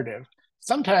generative.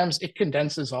 Sometimes it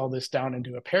condenses all this down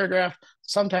into a paragraph.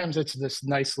 Sometimes it's this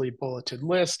nicely bulleted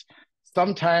list.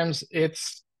 Sometimes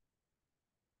it's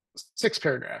 6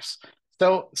 paragraphs.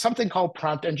 So something called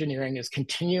prompt engineering is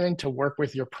continuing to work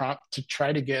with your prompt to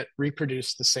try to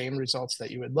reproduce the same results that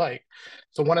you would like.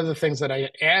 So one of the things that I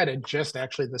added just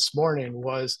actually this morning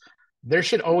was there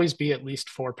should always be at least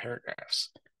 4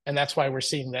 paragraphs. And that's why we're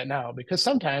seeing that now, because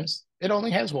sometimes it only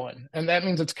has 1. And that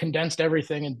means it's condensed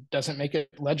everything and doesn't make it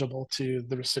legible to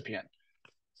the recipient.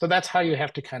 So that's how you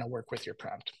have to kind of work with your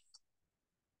prompt.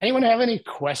 Anyone have any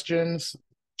questions,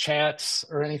 chats,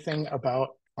 or anything about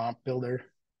Prompt Builder?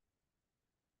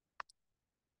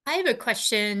 I have a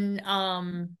question,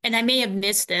 and I may have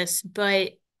missed this,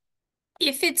 but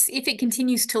if it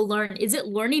continues to learn, is it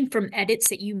learning from edits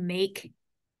that you make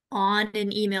on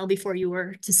an email before you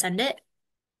were to send it,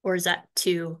 or is that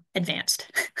too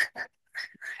advanced?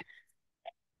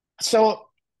 So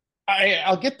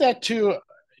I'll get that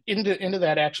into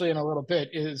that actually in a little bit.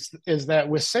 Is that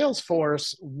with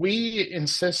Salesforce, we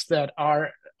insist that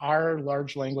our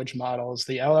large language models,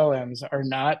 the LLMs, are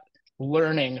not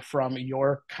learning from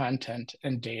your content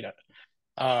and data.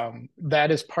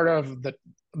 That is part of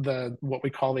the what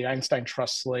we call the Einstein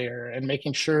trust layer, and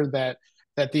making sure that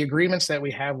the agreements that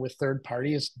we have with third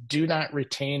parties do not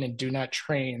retain and do not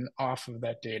train off of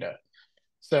that data.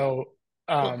 So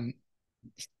go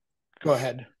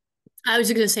ahead. I was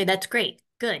going to say that's great.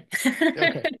 Good.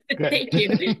 Okay, good. Thank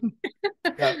you.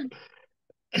 Yep.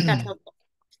 That's helpful.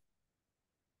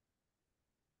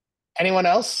 Anyone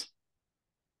else?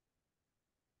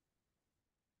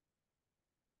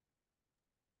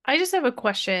 I just have a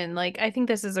question. Like, I think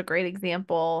this is a great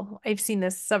example. I've seen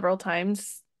this several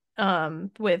times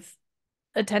with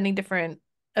attending different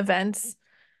events.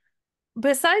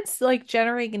 Besides like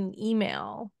generating an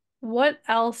email, what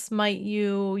else might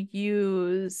you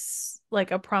use like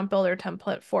a prompt builder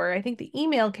template for? I think the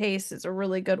email case is a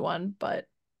really good one, but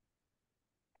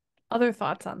other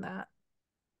thoughts on that?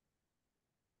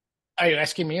 Are you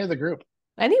asking me or the group?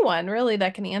 Anyone really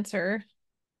that can answer.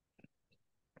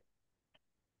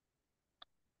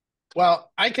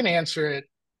 Well, I can answer it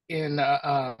in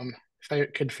if I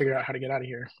could figure out how to get out of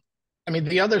here. I mean,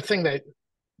 the other thing that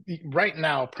right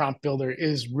now Prompt Builder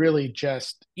is really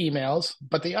just emails,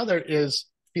 but the other is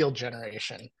field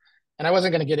generation. And I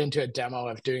wasn't going to get into a demo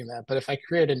of doing that, but if I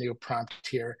create a new prompt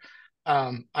here,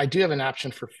 I do have an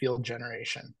option for field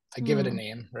generation. I give it a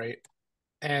name, right?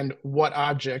 And what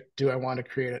object do I want to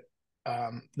create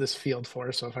this field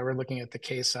for? So if I were looking at the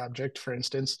case object, for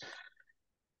instance,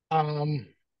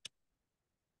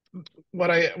 what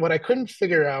I couldn't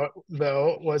figure out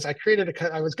though was I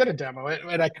was going to demo it,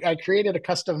 and I created a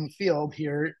custom field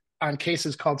here on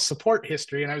cases called support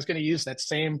history, and I was going to use that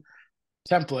same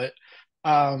template,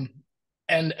 and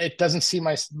it doesn't see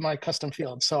my custom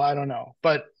field, so I don't know,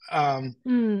 but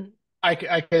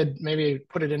I could maybe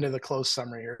put it into the closed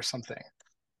summary or something.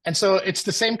 And so it's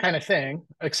the same kind of thing,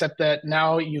 except that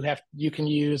now you can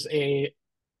use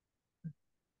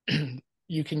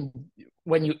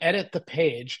when you edit the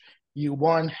page, you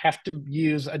have to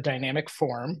use a dynamic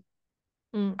form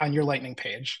on your Lightning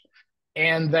page.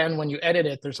 And then when you edit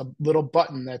it, there's a little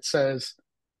button that says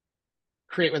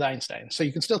create with Einstein. So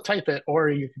you can still type it, or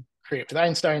you can create with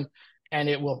Einstein, and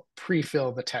it will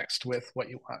pre-fill the text with what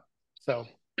you want. So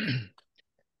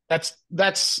that's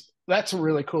a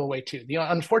really cool way too. The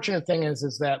unfortunate thing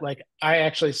is that like I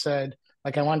actually said,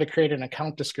 like I wanted to create an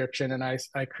account description, and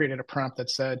I created a prompt that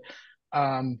said,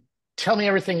 tell me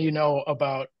everything you know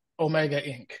about Omega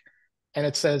Inc. And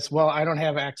it says, well, I don't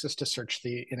have access to search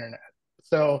the internet.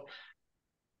 So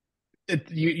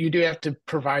you do have to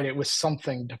provide it with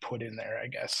something to put in there, I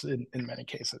guess, in many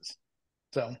cases.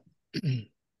 So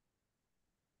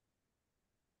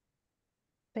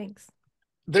Thanks.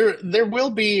 There will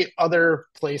be other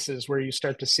places where you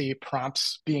start to see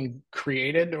prompts being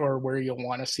created, or where you'll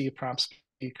want to see prompts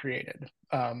be created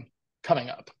coming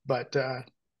up, but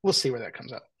we'll see where that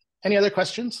comes up. Any other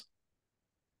questions?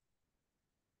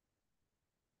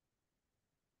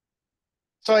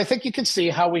 So I think you can see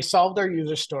how we solved our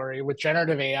user story with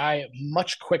generative AI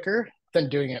much quicker than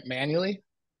doing it manually.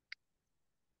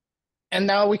 And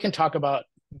now we can talk about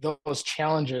those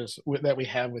challenges that we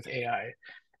have with AI.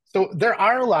 So there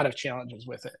are a lot of challenges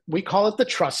with it. We call it the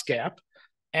trust gap,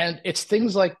 and it's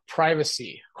things like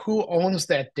privacy. Who owns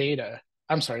that data?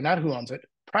 I'm sorry, not who owns it.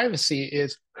 Privacy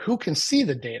is who can see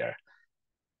the data.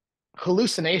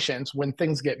 Hallucinations, when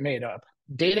things get made up.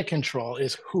 Data control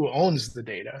is who owns the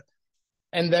data.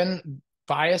 And then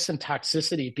bias and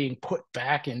toxicity being put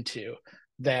back into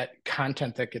that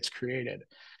content that gets created.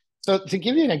 So to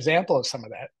give you an example of some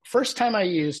of that, first time I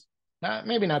used,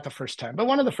 maybe not the first time, but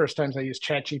one of the first times I used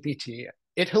ChatGPT,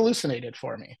 it hallucinated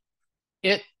for me.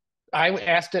 I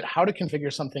asked it how to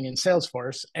configure something in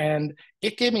Salesforce, and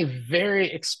it gave me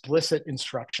very explicit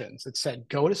instructions. It said,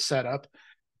 go to setup,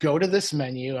 go to this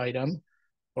menu item,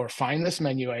 or find this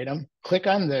menu item, click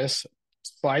on this,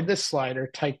 slide this slider,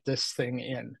 type this thing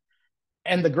in.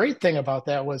 And the great thing about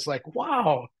that was like,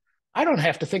 wow, I don't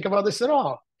have to think about this at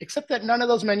all, except that none of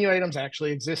those menu items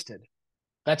actually existed.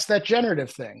 That's that generative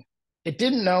thing. It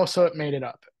didn't know, so it made it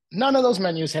up. None of those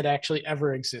menus had actually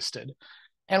ever existed.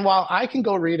 And while I can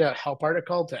go read a help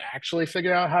article to actually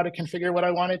figure out how to configure what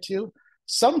I wanted to,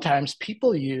 sometimes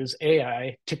people use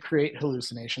AI to create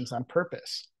hallucinations on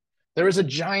purpose. There was a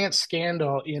giant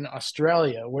scandal in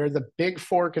Australia where the big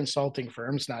four consulting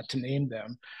firms, not to name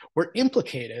them, were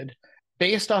implicated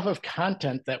based off of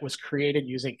content that was created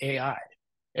using AI.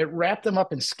 It wrapped them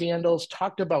up in scandals,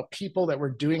 talked about people that were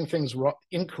doing things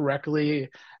incorrectly,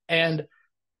 and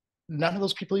none of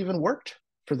those people even worked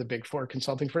for the big four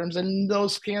consulting firms. And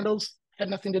those scandals had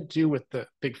nothing to do with the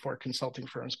big four consulting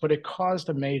firms, but it caused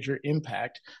a major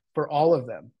impact for all of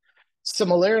them.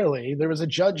 Similarly, there was a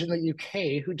judge in the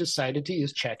UK who decided to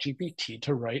use ChatGPT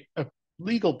to write a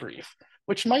legal brief,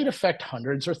 which might affect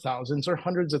hundreds or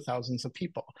hundreds of thousands of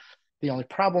people. The only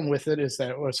problem with it is that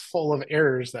it was full of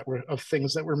errors that were of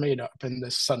things that were made up, and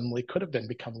this suddenly could have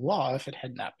become law if it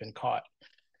had not been caught.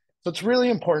 So it's really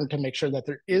important to make sure that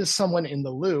there is someone in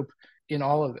the loop in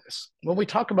all of this. When we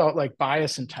talk about like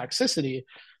bias and toxicity,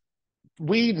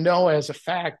 we know as a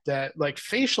fact that like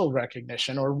facial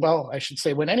recognition, or well, I should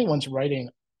say when anyone's writing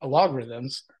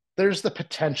algorithms, there's the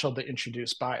potential to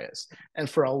introduce bias. And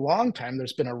for a long time,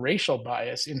 there's been a racial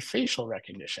bias in facial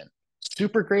recognition.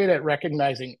 Super great at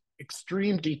recognizing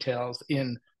extreme details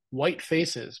in white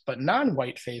faces, but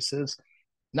non-white faces,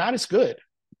 not as good.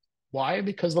 Why?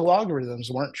 Because the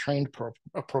algorithms weren't trained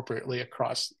appropriately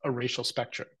across a racial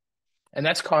spectrum. And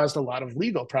that's caused a lot of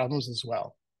legal problems as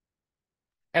well.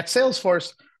 At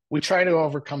Salesforce, we try to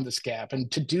overcome this gap. And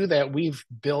to do that, we've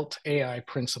built AI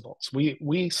principles.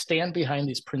 We stand behind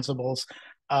these principles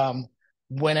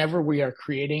whenever we are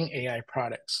creating AI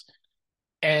products.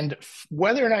 And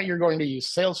whether or not you're going to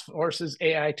use Salesforce's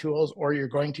AI tools or you're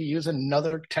going to use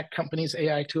another tech company's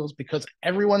AI tools, because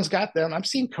everyone's got them. I'm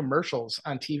seeing commercials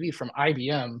on TV from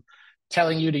IBM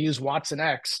telling you to use Watson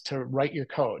X to write your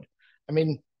code. I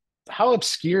mean, how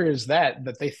obscure is that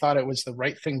they thought it was the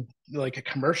right thing, like a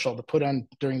commercial to put on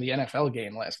during the NFL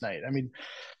game last night? I mean,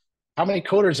 how many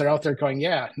coders are out there going,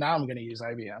 yeah, now I'm going to use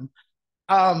IBM?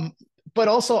 But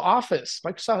also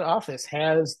Microsoft Office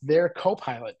has their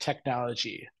Copilot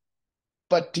technology.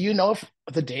 But do you know if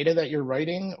the data that you're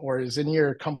writing or is in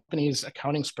your company's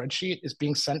accounting spreadsheet is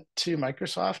being sent to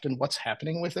Microsoft and what's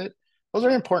happening with it? Those are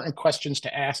important questions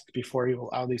to ask before you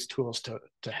allow these tools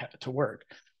to work.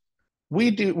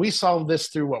 We solve this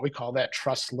through what we call that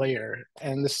trust layer.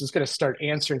 And this is going to start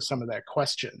answering some of that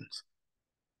questions.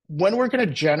 When we're going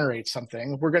to generate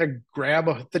something, we're going to grab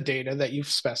the data that you've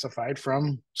specified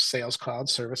from Sales Cloud,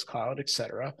 Service Cloud, et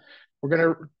cetera. We're going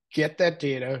to get that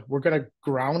data. We're going to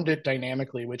ground it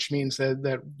dynamically, which means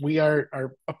that we are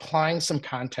applying some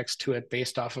context to it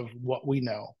based off of what we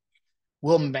know.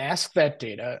 We'll mask that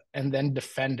data and then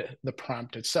defend the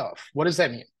prompt itself. What does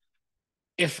that mean?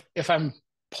 If I'm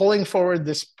pulling forward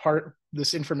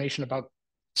this information about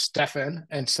Stefan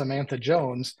and Samantha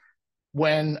Jones,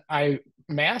 when I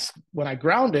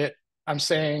ground it, I'm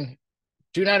saying,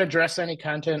 do not address any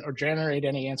content or generate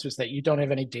any answers that you don't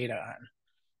have any data on.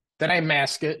 Then I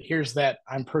mask it. Here's that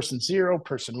I'm person 0,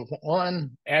 person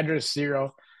 1, address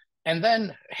 0. And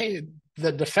then, hey,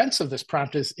 the defense of this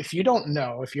prompt is if you don't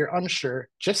know, if you're unsure,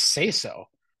 just say so.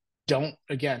 Don't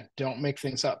make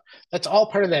things up. That's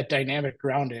all part of that dynamic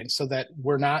grounding so that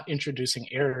we're not introducing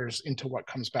errors into what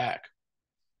comes back.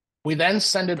 We then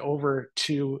send it over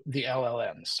to the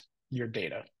LLMs, your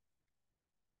data,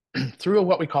 through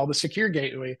what we call the secure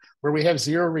gateway, where we have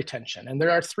zero retention. And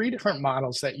there are 3 different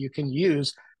models that you can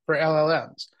use for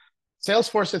LLMs.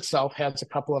 Salesforce itself has a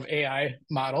couple of AI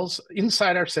models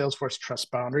inside our Salesforce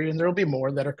trust boundary, and there will be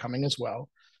more that are coming as well.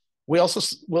 We also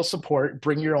will support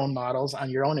bring your own models on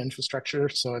your own infrastructure.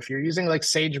 So if you're using like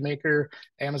SageMaker,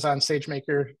 Amazon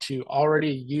SageMaker to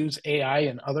already use AI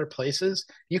in other places,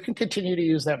 you can continue to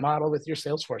use that model with your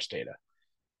Salesforce data.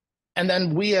 And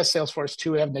then we as Salesforce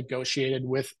too have negotiated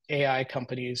with AI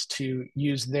companies to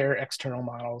use their external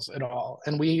models at all.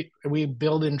 And we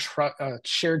build in a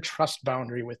shared trust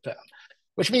boundary with them,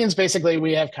 which means basically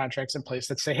we have contracts in place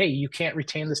that say, hey, you can't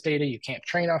retain this data, you can't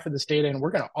train off of this data, and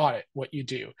we're going to audit what you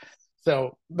do.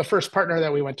 So the first partner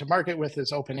that we went to market with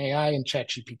is OpenAI and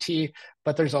ChatGPT,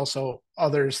 but there's also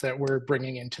others that we're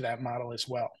bringing into that model as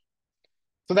well.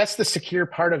 So that's the secure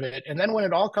part of it. And then when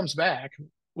it all comes back,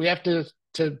 we have to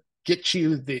get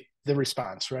you the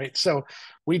response, right? So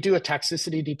we do a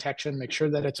toxicity detection, make sure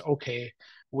that it's okay.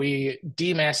 We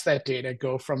demask that data,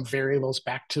 go from variables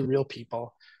back to real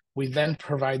people. We then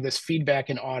provide this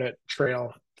feedback and audit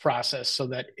trail process so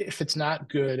that if it's not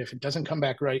good, if it doesn't come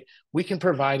back right, we can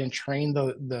provide and train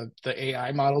the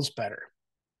AI models better.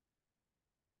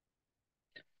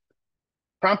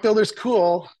 Prompt Builder's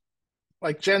cool.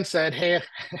 Like Jen said, hey,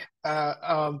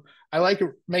 I like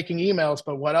making emails,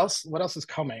 but what else is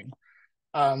coming?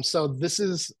 So this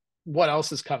is what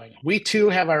else is coming. We too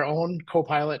have our own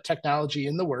Copilot technology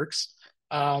in the works.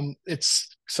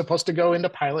 It's supposed to go into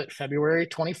pilot February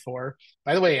 24.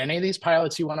 By the way, any of these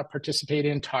pilots you want to participate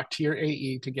in, talk to your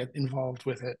AE to get involved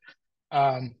with it.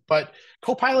 But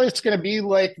Copilot is going to be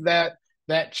like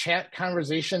that chat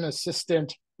conversation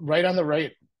assistant right on the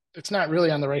right. It's not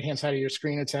really on the right-hand side of your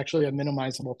screen. It's actually a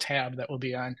minimizable tab that will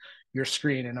be on your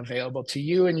screen and available to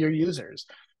you and your users.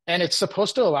 And it's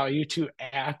supposed to allow you to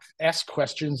ask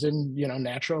questions in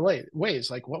natural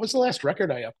ways. Like, what was the last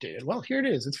record I updated? Well, here it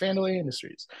is. It's Vandelay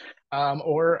Industries.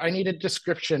 Or I need a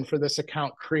description for this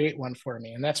account. Create one for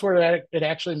me. And that's where it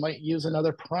actually might use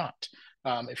another prompt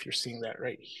if you're seeing that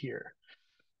right here.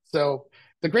 So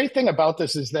the great thing about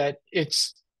this is that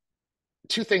it's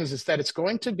two things. Is that it's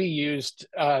going to be used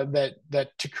that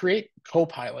to create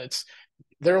copilots.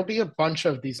 There will be a bunch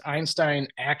of these Einstein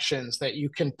actions that you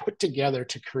can put together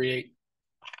to create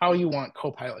how you want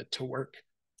Copilot to work.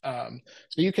 So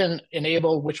you can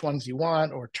enable which ones you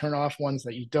want or turn off ones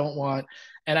that you don't want.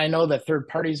 And I know that third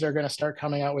parties are going to start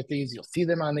coming out with these. You'll see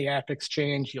them on the App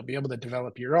Exchange. You'll be able to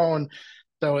develop your own.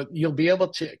 So you'll be able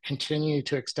to continue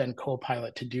to extend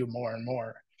Copilot to do more and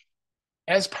more.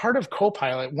 As part of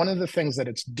Copilot, one of the things that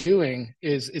it's doing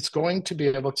is it's going to be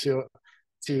able to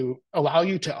allow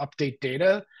you to update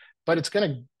data, but it's going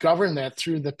to govern that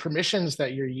through the permissions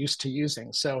that you're used to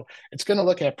using. So it's going to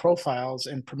look at profiles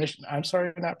and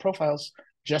not profiles,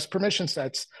 just permission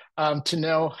sets to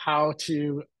know how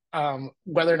to,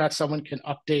 whether or not someone can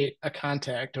update a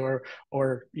contact or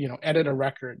edit a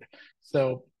record.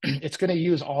 So it's going to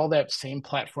use all that same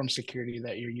platform security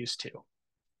that you're used to.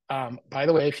 By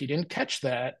the way, if you didn't catch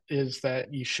that, is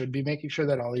that you should be making sure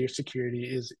that all your security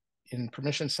is in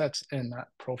permission sets and not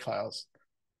profiles,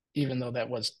 even though that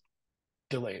was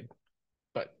delayed,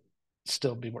 but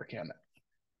still be working on that.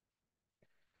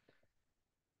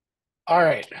 All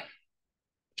right.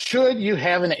 Should you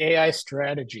have an AI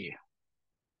strategy?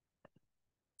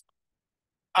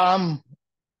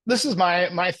 This is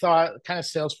my thought, kind of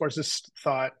Salesforce's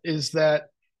thought, is that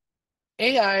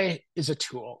AI is a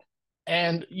tool.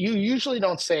 And you usually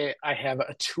don't say, I have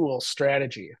a tool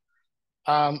strategy.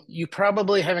 You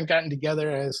probably haven't gotten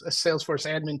together as a Salesforce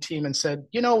admin team and said,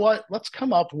 you know what, let's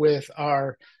come up with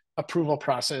our approval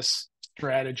process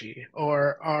strategy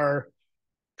or our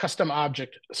custom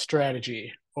object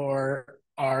strategy or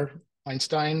our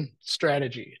Einstein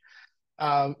strategy.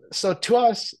 So to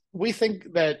us, we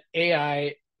think that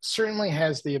AI certainly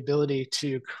has the ability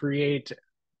to create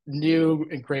new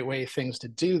and great way things to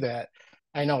do that.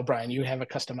 I know, Brian, you have a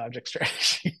custom object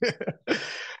strategy,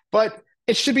 but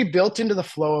it should be built into the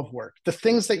flow of work, the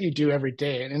things that you do every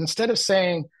day. And instead of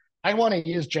saying, I want to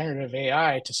use generative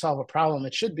AI to solve a problem,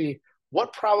 it should be,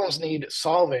 what problems need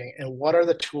solving and what are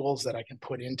the tools that I can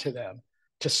put into them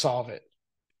to solve it?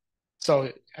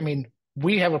 So, I mean,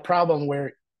 we have a problem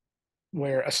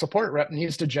where a support rep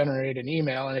needs to generate an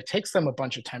email and it takes them a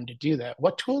bunch of time to do that.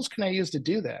 What tools can I use to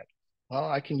do that? Well,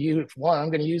 I can use one, I'm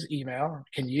going to use email,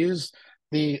 I can use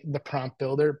the prompt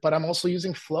builder, but I'm also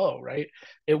using Flow, right?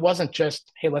 It wasn't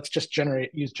just, hey, let's just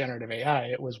use generative AI.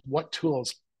 It was what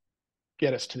tools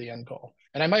get us to the end goal.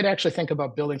 And I might actually think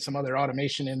about building some other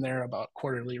automation in there about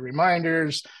quarterly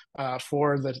reminders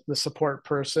for the support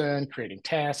person, creating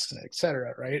tasks, et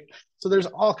cetera, right? So there's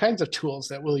all kinds of tools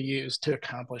that we'll use to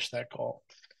accomplish that goal.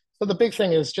 So the big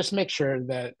thing is just make sure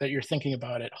that you're thinking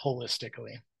about it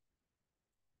holistically.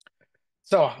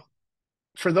 So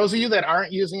for those of you that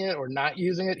aren't using it or not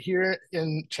using it here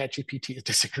in ChatGPT,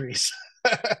 disagrees.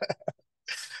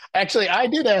 Actually, I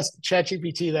did ask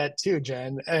ChatGPT that too,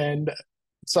 Jen, and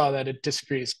saw that it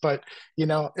disagrees, but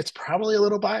it's probably a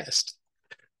little biased.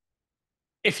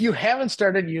 If you haven't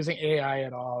started using AI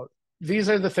at all, these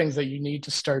are the things that you need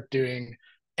to start doing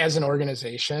as an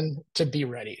organization to be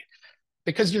ready,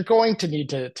 because you're going to need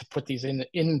to put these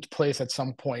in place at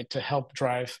some point to help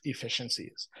drive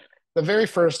efficiencies. The very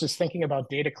first is thinking about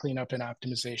data cleanup and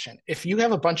optimization. If you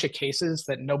have a bunch of cases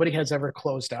that nobody has ever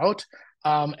closed out,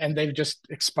 and they've just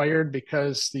expired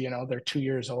because they're 2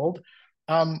 years old,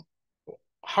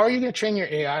 how are you going to train your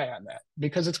AI on that?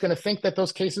 Because it's going to think that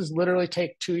those cases literally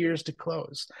take 2 years to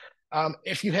close.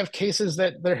 If you have cases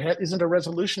that there isn't a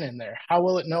resolution in there, how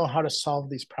will it know how to solve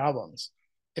these problems?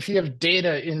 If you have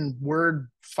data in Word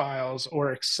files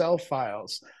or Excel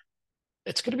files,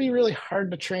 it's going to be really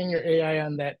hard to train your AI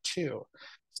on that too.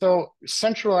 So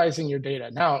centralizing your data.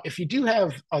 Now, if you do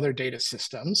have other data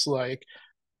systems like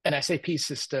an SAP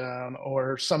system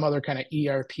or some other kind of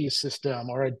ERP system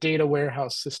or a data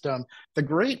warehouse system, the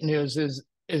great news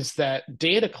is that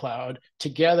Data Cloud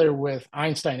together with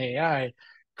Einstein AI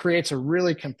creates a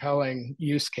really compelling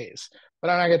use case. But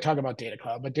I'm not going to talk about Data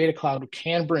Cloud, but Data Cloud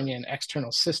can bring in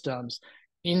external systems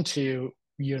into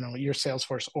your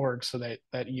Salesforce org so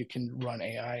that you can run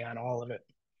AI on all of it.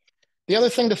 The other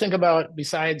thing to think about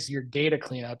besides your data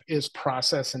cleanup is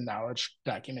process and knowledge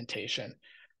documentation.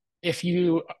 If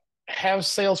you have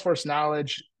Salesforce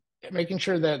knowledge, making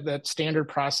sure that standard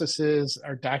processes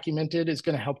are documented is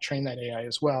going to help train that AI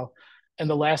as well. And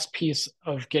the last piece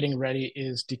of getting ready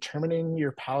is determining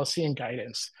your policy and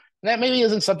guidance. And that maybe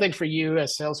isn't something for you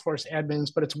as Salesforce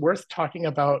admins, but it's worth talking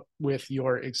about with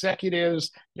your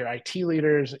executives, your IT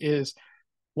leaders, is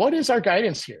what is our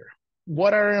guidance here?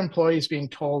 What are employees being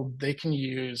told they can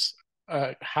use,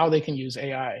 how they can use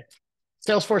AI?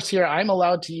 Salesforce here, I'm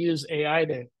allowed to use AI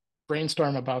to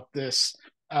brainstorm about this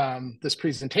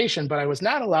presentation, but I was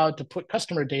not allowed to put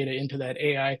customer data into that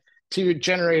AI to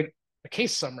generate a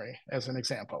case summary, as an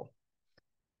example,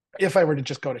 if I were to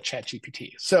just go to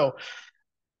ChatGPT. So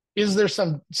is there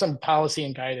some policy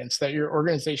and guidance that your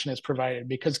organization has provided?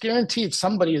 Because guaranteed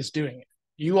somebody is doing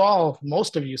it.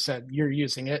 Most of you said you're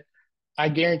using it. I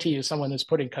guarantee you someone is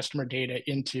putting customer data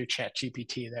into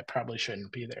ChatGPT that probably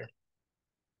shouldn't be there.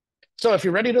 So if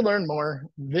you're ready to learn more,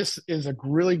 this is a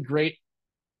really great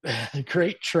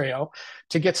trail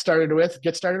to get started with.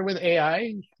 Get started with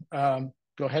AI.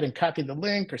 Go ahead and copy the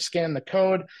link or scan the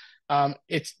code.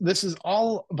 This is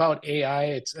all about AI.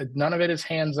 It's none of it is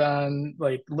hands-on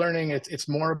like learning. It's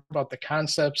more about the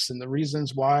concepts and the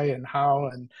reasons why and how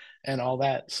and all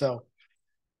that. So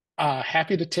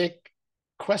happy to take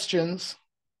questions.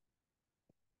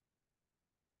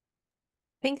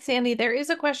 Thanks, Andy. There is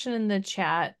a question in the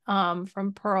chat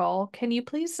from Pearl. Can you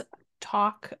please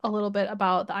talk a little bit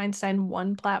about the Einstein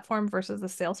 1 platform versus the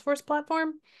Salesforce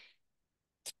platform?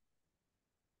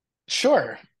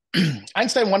 Sure.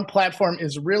 Einstein 1 platform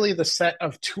is really the set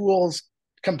of tools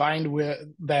combined with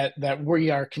that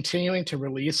we are continuing to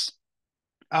release,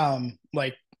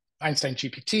 like Einstein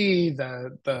GPT,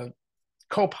 the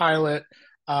Copilot,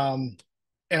 and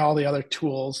all the other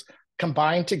tools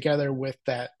combined together with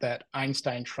that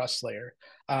Einstein trust layer.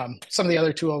 Some of the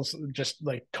other tools, just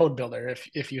like Code Builder,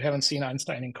 if you haven't seen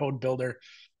Einstein in Code Builder,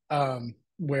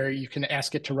 where you can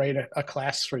ask it to write a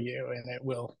class for you and it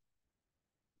will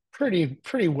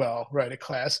pretty well write a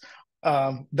class.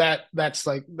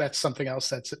 That's something else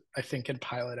that's I think in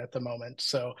pilot at the moment.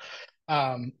 So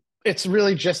it's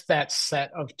really just that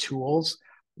set of tools.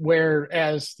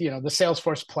 Whereas the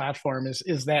Salesforce platform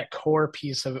is that core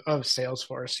piece of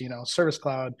Salesforce. Service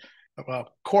Cloud,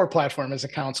 well, core platform is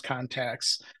accounts,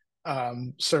 contacts,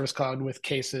 Service Cloud with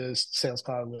cases, Sales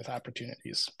Cloud with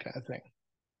opportunities, kind of thing.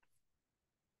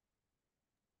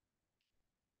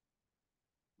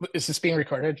 Is this being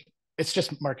recorded? It's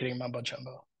just marketing mumbo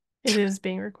jumbo. It is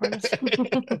being recorded.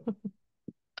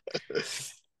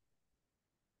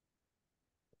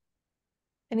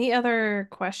 Any other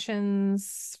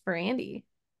questions for Andy?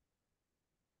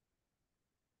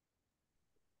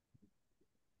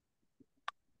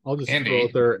 I'll just Andy. throw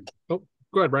it there. Oh,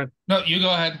 go ahead, Brian. No, you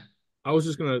go ahead. I was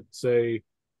just gonna say,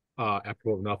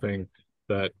 apropos of nothing,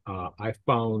 that I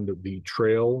found the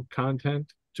trail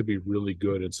content to be really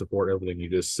good and support everything you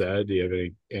just said. Do you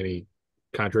have any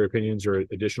contrary opinions or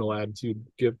additional adds you'd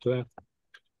give to that?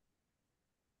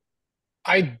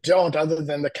 I don't, other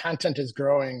than the content is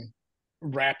growing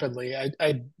rapidly.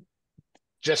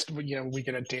 just, we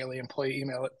get a daily employee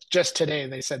email. Just today,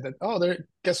 they said that, oh,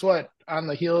 guess what? On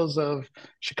the heels of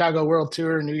Chicago World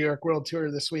Tour, New York World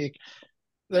Tour this week,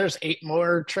 there's 8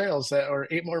 more or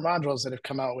 8 more modules that have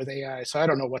come out with AI. So I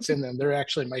don't know what's in them. There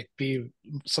actually might be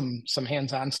some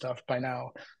hands-on stuff by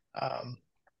now.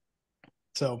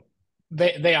 So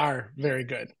they are very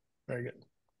good, very good.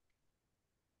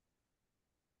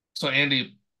 So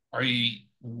Andy, are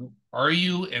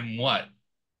you and what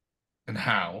and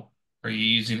how are you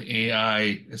using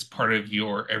AI as part of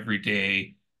your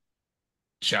everyday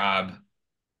job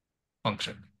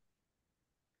function?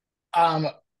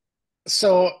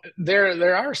 So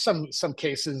there are some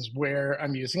cases where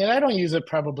I'm using it. I don't use it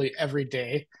probably every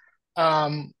day.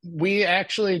 We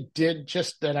actually did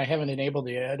just that. I haven't enabled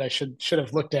it yet. I should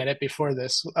have looked at it before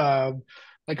this.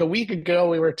 Like a week ago,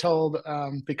 we were told,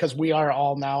 because we are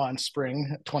all now on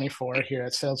Spring 24 here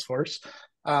at Salesforce,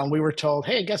 we were told,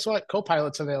 hey, guess what?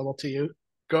 Copilot's available to you.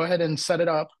 Go ahead and set it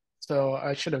up. So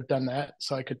I should have done that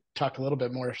so I could talk a little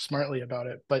bit more smartly about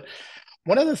it. But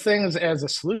one of the things as a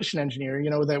solution engineer,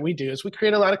 that we do is we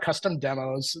create a lot of custom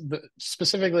demos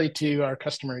specifically to our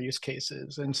customer use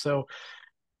cases. And so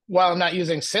while I'm not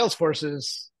using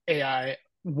Salesforce's AI,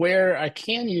 where I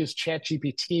can use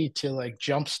ChatGPT to like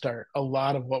jumpstart a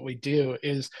lot of what we do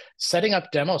is setting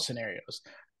up demo scenarios.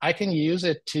 I can use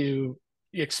it to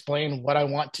explain what I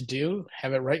want to do,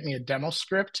 have it write me a demo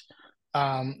script,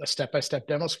 a step-by-step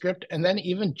demo script, and then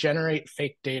even generate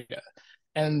fake data.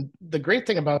 And the great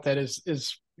thing about that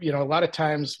is a lot of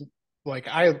times, like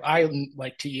I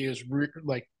like to use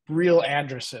real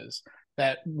addresses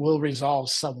that will resolve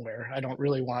somewhere. I don't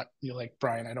really want like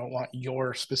Brian, I don't want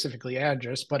your specifically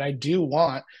address, but I do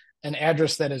want an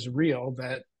address that is real,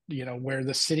 that where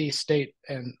the city, state,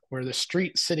 and where the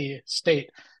street, city, state,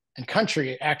 and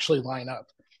country actually line up.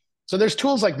 So there's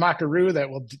tools like Mockaroo that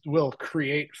will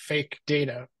create fake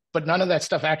data, but none of that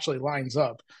stuff actually lines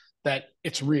up that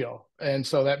it's real. And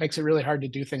so that makes it really hard to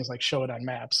do things like show it on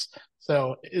maps.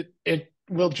 So it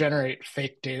will generate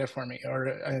fake data for me,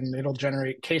 and it'll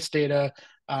generate case data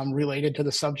related to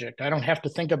the subject. I don't have to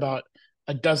think about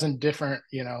a dozen different,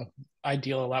 I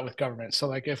deal a lot with government. So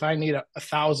like if I need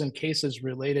 1,000 cases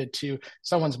related to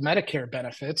someone's Medicare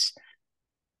benefits,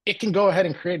 it can go ahead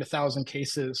and create 1,000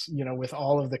 cases, with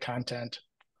all of the content,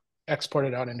 export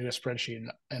it out into a spreadsheet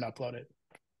and upload it.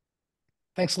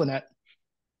 Thanks, Lynette.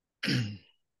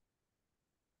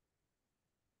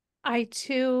 I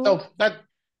too. So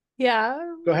yeah.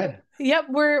 Go ahead. Yep,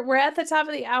 we're at the top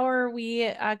of the hour.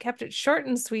 We kept it short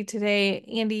and sweet today.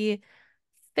 Andy,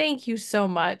 thank you so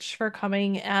much for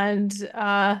coming and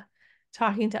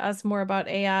talking to us more about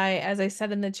AI. As I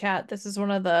said in the chat, this is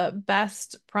one of the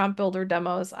best prompt builder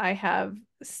demos I have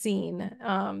seen.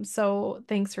 So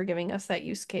thanks for giving us that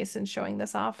use case and showing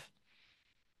this off.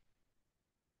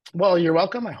 Well, you're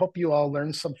welcome. I hope you all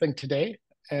learned something today,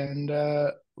 and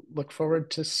look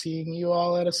forward to seeing you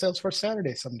all at a Salesforce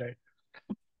Saturday someday.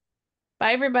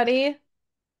 Bye, everybody.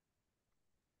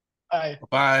 Bye.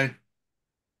 Bye.